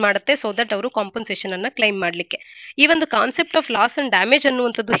ಬ್ರಾಡನ್ ಮಾಡುತ್ತೆ ಸೋ ದಟ್ ಅವರು ಕಾಂಪನ್ಸೇಷನ್ ಅನ್ನ ಕ್ಲೈಮ್ ಮಾಡ್ಲಿಕ್ಕೆ. ಈ ಒಂದು concept of loss and damage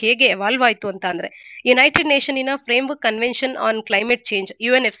ಅನ್ನುವಂಥದ್ದು ಹೇಗೆ ಎವಾಲ್ವ್ ಆಯ್ತು ಅಂತ ಅಂದ್ರೆ United nation framework convention on climate change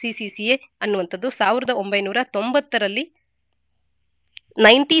UNFCCC ಅನ್ನುವಂಥದ್ದು 1990ರಲ್ಲಿ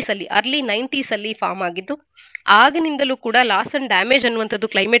 90s ಅಲ್ಲಿ ಅರ್ಲಿ 90s ಅಲ್ಲಿ ಫಾರ್ಮ್ ಆಗಿದ್ದು, ಆಗಿನಿಂದಲೂ ಕೂಡ ಲಾಸ್ ಅಂಡ್ ಡ್ಯಾಮೇಜ್ ಅನ್ನುವಂಥದ್ದು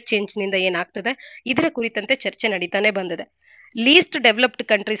ಕ್ಲೈಮೇಟ್ ಚೇಂಜ್ ನಿಂದ ಏನಾಗ್ತದೆ ಇದರ ಕುರಿತಂತೆ ಚರ್ಚೆ ನಡೀತಾನೆ ಬಂದಿದೆ. ಲೀಸ್ಟ್ ಡೆವಲಪ್ಡ್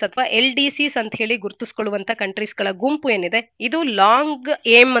ಕಂಟ್ರೀಸ್ ಅಥವಾ LDCs ಅಂತ ಹೇಳಿ ಗುರುತಿಸಿಕೊಳ್ಳುವಂತ ಕಂಟ್ರೀಸ್ಗಳ ಗುಂಪು ಏನಿದೆ ಇದು ಲಾಂಗ್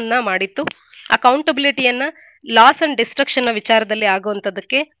ಏಮ್ ಅನ್ನ ಮಾಡಿತ್ತು. ಅಕೌಂಟಬಿಲಿಟಿಯನ್ನ ಲಾಸ್ ಅಂಡ್ ಡಿಸ್ಟ್ರಕ್ಷನ್ ನ ವಿಚಾರದಲ್ಲಿ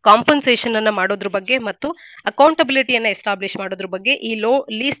ಆಗುವಂತದಕ್ಕೆ ಕಾಂಪನ್ಸೇಷನ್ ಅನ್ನ ಮಾಡೋದ್ರ ಬಗ್ಗೆ ಮತ್ತು ಅಕೌಂಟಬಿಲಿಟಿಯನ್ನ ಎಸ್ಟಾಬ್ಲಿಷ್ ಮಾಡೋದ್ರ ಬಗ್ಗೆ ಈ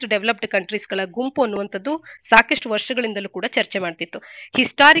ಲೀಸ್ಟ್ ಡೆವಲಪ್ಡ್ ಕಂಟ್ರೀಸ್ಗಳ ಗುಂಪು ಅನ್ನುವಂಥದ್ದು ಸಾಕಷ್ಟು ವರ್ಷಗಳಿಂದಲೂ ಕೂಡ ಚರ್ಚೆ ಮಾಡ್ತಿತ್ತು.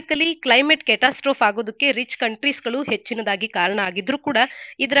 ಹಿಸ್ಟಾರಿಕಲಿ ಕ್ಲೈಮೇಟ್ ಕೆಟಾಸ್ಟ್ರೋಫ್ ಆಗೋದಕ್ಕೆ ರಿಚ್ ಕಂಟ್ರೀಸ್ಗಳು ಹೆಚ್ಚಿನದಾಗಿ ಕಾರಣ ಆಗಿದ್ರು ಕೂಡ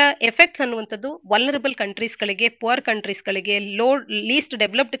ಇದರ ಎಫೆಕ್ಟ್ಸ್ ಅನ್ನುವಂಥದ್ದು ವಲ್ನರಬಲ್ ಕಂಟ್ರೀಸ್ಗಳಿಗೆ, ಪುವರ್ ಕಂಟ್ರೀಸ್ಗಳಿಗೆ, ಲೀಸ್ಟ್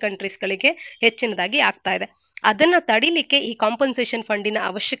ಡೆವಲಪ್ಡ್ ಕಂಟ್ರೀಸ್ಗಳಿಗೆ ಹೆಚ್ಚಿನದಾಗಿ ಆಗ್ತಾ ಇದೆ. ಅದನ್ನ ತಡಿಲಿಕ್ಕೆ ಈ ಕಾಂಪನ್ಸೇಷನ್ ಫಂಡಿನ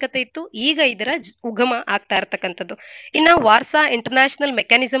ಅವಶ್ಯಕತೆ ಇತ್ತು. ಈಗ ಇದರ ಉಗಮ ಆಗ್ತಾ ಇರತಕ್ಕಂಥದ್ದು. ಇನ್ನ Warsaw international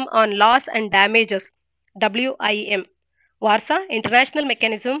mechanism on loss and damages WIM Warsaw international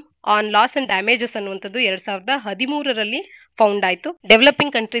mechanism on loss and damages ಅನ್ನುವಂಥದ್ದು 2013ರಲ್ಲಿ ಫೌಂಡ್ ಆಯ್ತು.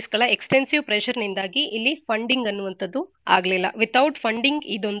 ಡೆವಲಪಿಂಗ್ ಕಂಟ್ರೀಸ್ಗಳ ಎಕ್ಸ್ಟೆನ್ಸಿವ್ ಪ್ರೆಷರ್ ನಿಂದಾಗಿ ಇಲ್ಲಿ ಫಂಡಿಂಗ್ ಅನ್ನುವಂಥದ್ದು ಆಗ್ಲಿಲ್ಲ. ವಿತೌಟ್ ಫಂಡಿಂಗ್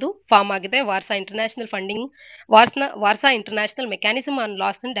ಇದೊಂದು ಫಾರ್ಮ್ ಆಗಿದೆ Warsaw international funding, Warsaw international mechanism on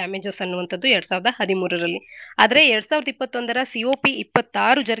loss and damages ಅನ್ನುವಂಥದ್ದು 2013ರಲ್ಲಿ. ಆದ್ರೆ 2021ರ COP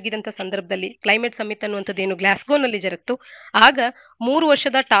 26 ಜರುಗಿದಂತ ಸಂದರ್ಭದಲ್ಲಿ ಕ್ಲೈಮೇಟ್ ಸಮಿಟ್ ಅನ್ನುವಂಥದ್ದು ಏನು ಗ್ಲಾಸ್ಗೋನಲ್ಲಿ ಜರುಗಿತು, ಆಗ 3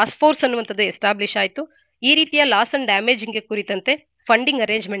 ವರ್ಷದ ಟಾಸ್ಕ್ ಫೋರ್ಸ್ ಅನ್ನುವಂಥದ್ದು ಎಸ್ಟಾಬ್ಲಿಷ್ ಆಯ್ತು. ಈ ರೀತಿಯ ಲಾಸ್ ಅಂಡ್ ಡ್ಯಾಮೇಜಿಂಗ್ ಕುರಿತಂತೆ ಫಂಡಿಂಗ್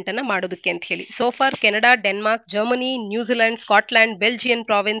ಅರೇಂಜ್ಮೆಂಟ್ ಅನ್ನ ಮಾಡೋದಕ್ಕೆ ಅಂತ ಹೇಳಿ. So far Canada, Denmark, Germany, New Zealand, Scotland, Belgian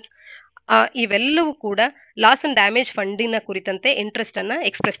province ಇವೆಲ್ಲವೂ ಕೂಡ ಲಾಸ್ ಅಂಡ್ ಡ್ಯಾಮೇಜ್ ಫಂಡಿನ ಕುರಿತಂತೆ ಇಂಟ್ರೆಸ್ಟ್ ಅನ್ನ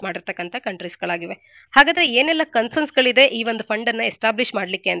ಎಕ್ಸ್ಪ್ರೆಸ್ ಮಾಡಿರ್ತಕ್ಕಂಥ ಕಂಟ್ರೀಸ್ಗಳಾಗಿವೆ. ಹಾಗಾದ್ರೆ ಏನೆಲ್ಲ ಕನ್ಸರ್ನ್ಸ್ ಗಳಿದೆ ಈ ಒಂದು ಫಂಡ್ ಅನ್ನ ಎಸ್ಟಾಬ್ಲಿಷ್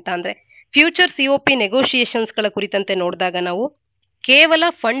ಮಾಡ್ಲಿಕ್ಕೆ ಅಂತ ಅಂದ್ರೆ, ಫ್ಯೂಚರ್ COP ನೆಗೋಷಿಯೇಷನ್ಸ್ ಗಳ ಕುರಿತಂತೆ ನೋಡಿದಾಗ ನಾವು ಕೇವಲ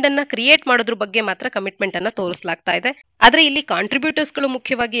ಫಂಡ್ ಅನ್ನ ಕ್ರಿಯೇಟ್ ಮಾಡೋದ್ರ ಬಗ್ಗೆ ಮಾತ್ರ ಕಮಿಟ್ಮೆಂಟ್ ಅನ್ನ ತೋರಿಸಲಾಗ್ತಾ ಇದೆ. ಆದ್ರೆ ಇಲ್ಲಿ ಕಾಂಟ್ರಿಬ್ಯೂಟರ್ಸ್ ಗಳು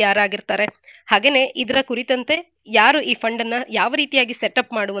ಮುಖ್ಯವಾಗಿ ಯಾರಾಗಿರ್ತಾರೆ, ಹಾಗೇನೆ ಇದರ ಕುರಿತಂತೆ ಯಾರು ಈ ಫಂಡ್ ಅನ್ನ ಯಾವ ರೀತಿಯಾಗಿ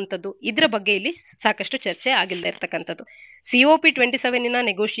ಸೆಟಪ್ ಮಾಡುವಂತದ್ದು, ಇದರ ಬಗ್ಗೆ ಇಲ್ಲಿ ಸಾಕಷ್ಟು ಚರ್ಚೆ ಆಗಿಲ್ಲದೆ ಇರತಕ್ಕಂಥದ್ದು. COP 27ನ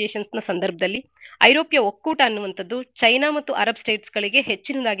ನೆಗೋಷಿಯೇಷನ್ಸ್ ನ ಸಂದರ್ಭದಲ್ಲಿ ಐರೋಪ್ಯ ಒಕ್ಕೂಟ ಅನ್ನುವಂಥದ್ದು ಚೈನಾ ಮತ್ತು ಅರಬ್ ಸ್ಟೇಟ್ಸ್ ಗಳಿಗೆ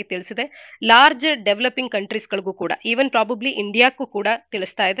ಹೆಚ್ಚಿನದಾಗಿ ತಿಳಿಸಿದೆ. ಲಾರ್ಜ್ ಡೆವಲಪಿಂಗ್ ಕಂಟ್ರೀಸ್ ಗಳಿಗೂ ಕೂಡ, ಈವನ್ ಪ್ರಾಬಬ್ಲಿ ಇಂಡಿಯಾಕ್ಕೂ ಕೂಡ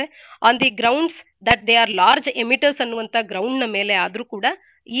ತಿಳಿಸ್ತಾ ಇದೆ. On the grounds that they are large ಎಮಿಟರ್ಸ್ ಅನ್ನುವಂತ ಗ್ರೌಂಡ್ ನ ಮೇಲೆ ಆದ್ರೂ ಕೂಡ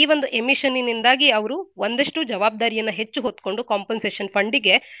ಈ ಒಂದು ಎಮಿಷನ್ನಿನಿಂದಾಗಿ ಅವರು ಒಂದಷ್ಟು ಜವಾಬ್ದಾರಿಯನ್ನ ಹೆಚ್ಚು ಹೊತ್ಕೊಂಡು ಕಾಂಪನ್ಸೇಷನ್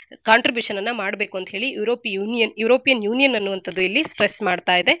ಫಂಡಿಗೆ ಕಾಂಟ್ರಿಬ್ಯೂಷನ್ ಅನ್ನ ಮಾಡಬೇಕು ಅಂತ ಹೇಳಿ ಯುರೋಪಿಯನ್ ಯೂನಿಯನ್ ಅನ್ನುವಂಥದ್ದು ಇಲ್ಲಿ ಸ್ಟ್ರೆಸ್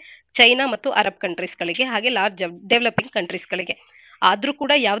ಮಾಡ್ತಾ ಇದೆ ಚೈನಾ ಮತ್ತು ಅರಬ್ ಕಂಟ್ರೀಸ್ ಗಳಿಗೆ, ಹಾಗೆ ಲಾರ್ಜ್ ಡೆವಲಪಿಂಗ್ ಕಂಟ್ರೀಸ್ ಗಳಿಗೆ. ಆದ್ರೂ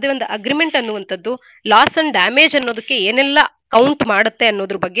ಕೂಡ ಯಾವುದೇ ಒಂದು ಅಗ್ರಿಮೆಂಟ್ ಅನ್ನುವಂಥದ್ದು ಲಾಸ್ ಅಂಡ್ ಡ್ಯಾಮೇಜ್ ಅನ್ನೋದಕ್ಕೆ ಏನೆಲ್ಲ ಕೌಂಟ್ ಮಾಡುತ್ತೆ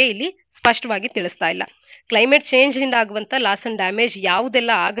ಅನ್ನೋದ್ರ ಬಗ್ಗೆ ಇಲ್ಲಿ ಸ್ಪಷ್ಟವಾಗಿ ತಿಳಿಸ್ತಾ ಇಲ್ಲ. ಕ್ಲೈಮೇಟ್ ಚೇಂಜ್ ನಿಂದ ಆಗುವಂತ ಲಾಸ್ ಅಂಡ್ ಡ್ಯಾಮೇಜ್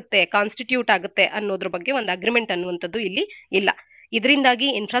ಯಾವುದೆಲ್ಲ ಆಗುತ್ತೆ, ಕಾನ್ಸ್ಟಿಟ್ಯೂಟ್ ಆಗುತ್ತೆ ಅನ್ನೋದ್ರ ಬಗ್ಗೆ ಒಂದು ಅಗ್ರಿಮೆಂಟ್ ಅನ್ನುವಂಥದ್ದು ಇಲ್ಲಿ ಇಲ್ಲ. ಇದರಿಂದಾಗಿ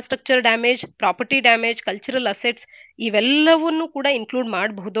infrastructure damage, property damage, cultural assets ಇವೆಲ್ಲವನ್ನೂ ಕೂಡ ಇನ್ಕ್ಲೂಡ್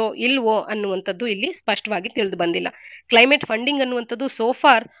ಮಾಡಬಹುದೋ ಇಲ್ವೋ ಅನ್ನುವಂಥದ್ದು ಇಲ್ಲಿ ಸ್ಪಷ್ಟವಾಗಿ ತಿಳಿದು ಬಂದಿಲ್ಲ. ಕ್ಲೈಮೇಟ್ ಫಂಡಿಂಗ್ ಅನ್ನುವಂಥದ್ದು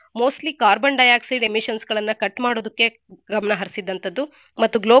so far mostly carbon dioxide emissions ಗಳನ್ನ ಕಟ್ ಮಾಡೋದಕ್ಕೆ ಗಮನ ಹರಿಸಿದಂಥದ್ದು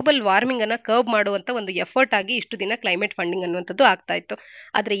ಮತ್ತು ಗ್ಲೋಬಲ್ ವಾರ್ಮಿಂಗ್ ಅನ್ನ ಕರ್ಬ್ ಮಾಡುವಂತ ಒಂದು ಎಫರ್ಟ್ ಆಗಿ ಇಷ್ಟು ದಿನ ಕ್ಲೈಮೇಟ್ ಫಂಡಿಂಗ್ ಅನ್ನುವಂಥದ್ದು ಆಗ್ತಾ ಇತ್ತು.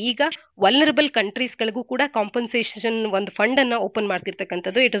 ಆದ್ರೆ ಈಗ ವಲ್ನರಬಲ್ ಕಂಟ್ರೀಸ್ ಗಳಿಗೂ ಕೂಡ ಕಾಂಪನ್ಸೇಷನ್ ಒಂದು ಫಂಡ್ ಅನ್ನ open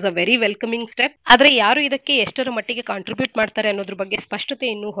ಮಾಡ್ತಿರ್ತಕ್ಕಂಥದ್ದು it is a very welcoming step. ಆದ್ರೆ ಯಾರು ಇದಕ್ಕೆ ಎಷ್ಟರ ಮಟ್ಟಿಗೆ ಕಾಂಟ್ರಿಬ್ಯೂಟ್ ಮಾಡ್ತಾರೆ ಅನ್ನೋದ್ರ ಬಗ್ಗೆ ಸ್ಪಷ್ಟತೆ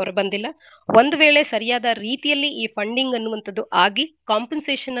ಇನ್ನೂ ಹೊರಬಂದಿಲ್ಲ. ಒಂದು ವೇಳೆ ಸರಿಯಾದ ರೀತಿಯಲ್ಲಿ ಈ ಫಂಡಿಂಗ್ ಅನ್ನುವಂಥದ್ದು ಆಗಿ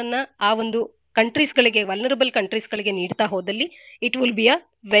ಕಾಂಪನ್ಸೇಷನ್ ಅನ್ನ ಆ ಒಂದು ಕಂಟ್ರೀಸ್ ಗಳಿಗೆ, ವಲ್ನರಬಲ್ ಕಂಟ್ರೀಸ್ ಗಳಿಗೆ ನೀಡ್ತಾ ಹೋದಲ್ಲಿ it will be a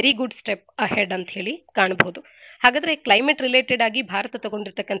very good step ahead ಅಂತ ಹೇಳಿ ಕಾಣಬಹುದು. ಹಾಗಾದ್ರೆ ಕ್ಲೈಮೇಟ್ ರಿಲೇಟೆಡ್ ಆಗಿ ಭಾರತ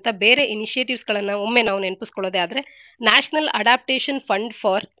ತಗೊಂಡಿರ್ತಕ್ಕಂಥ ಬೇರೆ ಇನಿಷಿಯೇಟಿವ್ಸ್ ಗಳನ್ನ ಒಮ್ಮೆ ನಾವು ನೆನಪಿಸ್ಕೊಳ್ಳೋದೇ ಆದ್ರೆ, national adaptation fund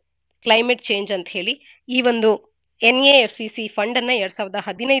for climate change ಅಂತ ಹೇಳಿ ಈ ಒಂದು NAFCC ಫಂಡ್ ಅನ್ನ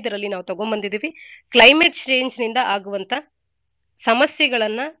 2015ರಲ್ಲಿ ನಾವು ತಗೊಂಡ್ಬಂದಿದೀವಿ. ಕ್ಲೈಮೇಟ್ ಚೇಂಜ್ ನಿಂದ ಆಗುವಂತ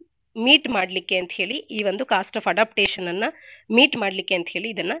ಸಮಸ್ಯೆಗಳನ್ನ ಮೀಟ್ ಮಾಡ್ಲಿಕ್ಕೆ ಅಂತ ಹೇಳಿ ಈ ಒಂದು ಕಾಸ್ಟ್ ಆಫ್ ಅಡಾಪ್ಟೇಷನ್ ಅನ್ನ ಮೀಟ್ ಮಾಡ್ಲಿಕ್ಕೆ ಅಂತ ಹೇಳಿ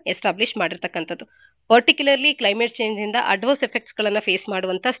ಇದನ್ನ ಎಸ್ಟಾಬ್ಲಿಷ್ ಮಾಡಿರ್ತಕ್ಕಂಥದ್ದು. ಪರ್ಟಿಕ್ಯುಲರ್ಲಿ ಕ್ಲೈಮೇಟ್ ಚೇಂಜ್ ಇಂದ ಅಡ್ವರ್ಸ್ ಎಫೆಕ್ಟ್ಸ್ ಗಳನ್ನ ಫೇಸ್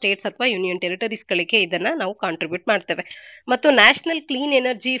ಮಾಡುವಂತ ಸ್ಟೇಟ್ಸ್ ಅಥವಾ ಯೂನಿಯನ್ ಟೆರಿಟರೀಸ್ ಗಳಿಗೆ ಇದನ್ನ ನಾವು ಕಾಂಟ್ರಿಬ್ಯೂಟ್ ಮಾಡ್ತೇವೆ. ಮತ್ತು ನ್ಯಾಷನಲ್ ಕ್ಲೀನ್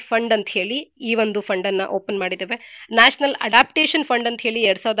ಎನರ್ಜಿ ಫಂಡ್ ಅಂತ ಹೇಳಿ ಈ ಒಂದು ಫಂಡ್ ಅನ್ನ ಓಪನ್ ಮಾಡಿದ್ದೇವೆ. ನ್ಯಾಷನಲ್ ಅಡಾಪ್ಟೇಷನ್ ಫಂಡ್ ಅಂತ ಹೇಳಿ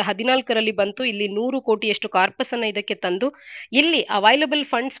 2014ರಲ್ಲಿ ಬಂತು. ಇಲ್ಲಿ 100 ಕೋಟಿಯಷ್ಟು ಕಾರ್ಪಸ್ ಅನ್ನ ಇದಕ್ಕೆ ತಂದು ಇಲ್ಲಿ ಅವೈಲಬಲ್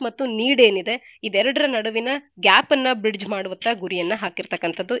ಫಂಡ್ಸ್ ಮತ್ತು ನೀಡ್ ಏನಿದೆ ಇದೆರಡರ ನಡುವಿನ ಗ್ಯಾಪ್ ಅನ್ನ ಬ್ರಿಡ್ಜ್ ಮಾಡುವಂತ ಗುರಿಯನ್ನ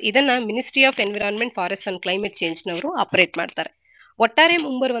ಹಾಕಿರ್ತಕ್ಕಂಥದ್ದು. ಇದನ್ನ ministry of environment, forest and climate change ನವರು ಆಪರೇಟ್ ಮಾಡ್ತಾರೆ. ಒಟ್ಟಾರೆ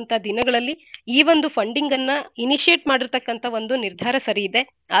ಮುಂಬರುವಂತ ದಿನಗಳಲ್ಲಿ ಈ ಒಂದು ಫಂಡಿಂಗ್ ಅನ್ನ ಇನಿಷಿಯೇಟ್ ಮಾಡಿರ್ತಕ್ಕಂಥ ಒಂದು ನಿರ್ಧಾರ ಸರಿ ಇದೆ.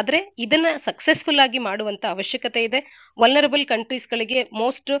 ಆದ್ರೆ ಇದನ್ನ ಸಕ್ಸೆಸ್ಫುಲ್ ಆಗಿ ಮಾಡುವಂತ ಅವಶ್ಯಕತೆ ಇದೆ. ವಲ್ನರಬಲ್ ಕಂಟ್ರೀಸ್ ಗಳಿಗೆ,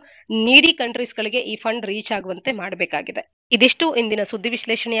 ಮೋಸ್ಟ್ ನೀಡಿ ಕಂಟ್ರೀಸ್ ಗಳಿಗೆ ಈ ಫಂಡ್ ರೀಚ್ ಆಗುವಂತೆ ಮಾಡಬೇಕಾಗಿದೆ. ಇದಿಷ್ಟು ಇಂದಿನ ಸುದ್ದಿ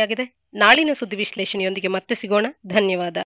ವಿಶ್ಲೇಷಣೆಯಾಗಿದೆ. ನಾಳಿನ ಸುದ್ದಿ ವಿಶ್ಲೇಷಣೆಯೊಂದಿಗೆ ಮತ್ತೆ ಸಿಗೋಣ. ಧನ್ಯವಾದ.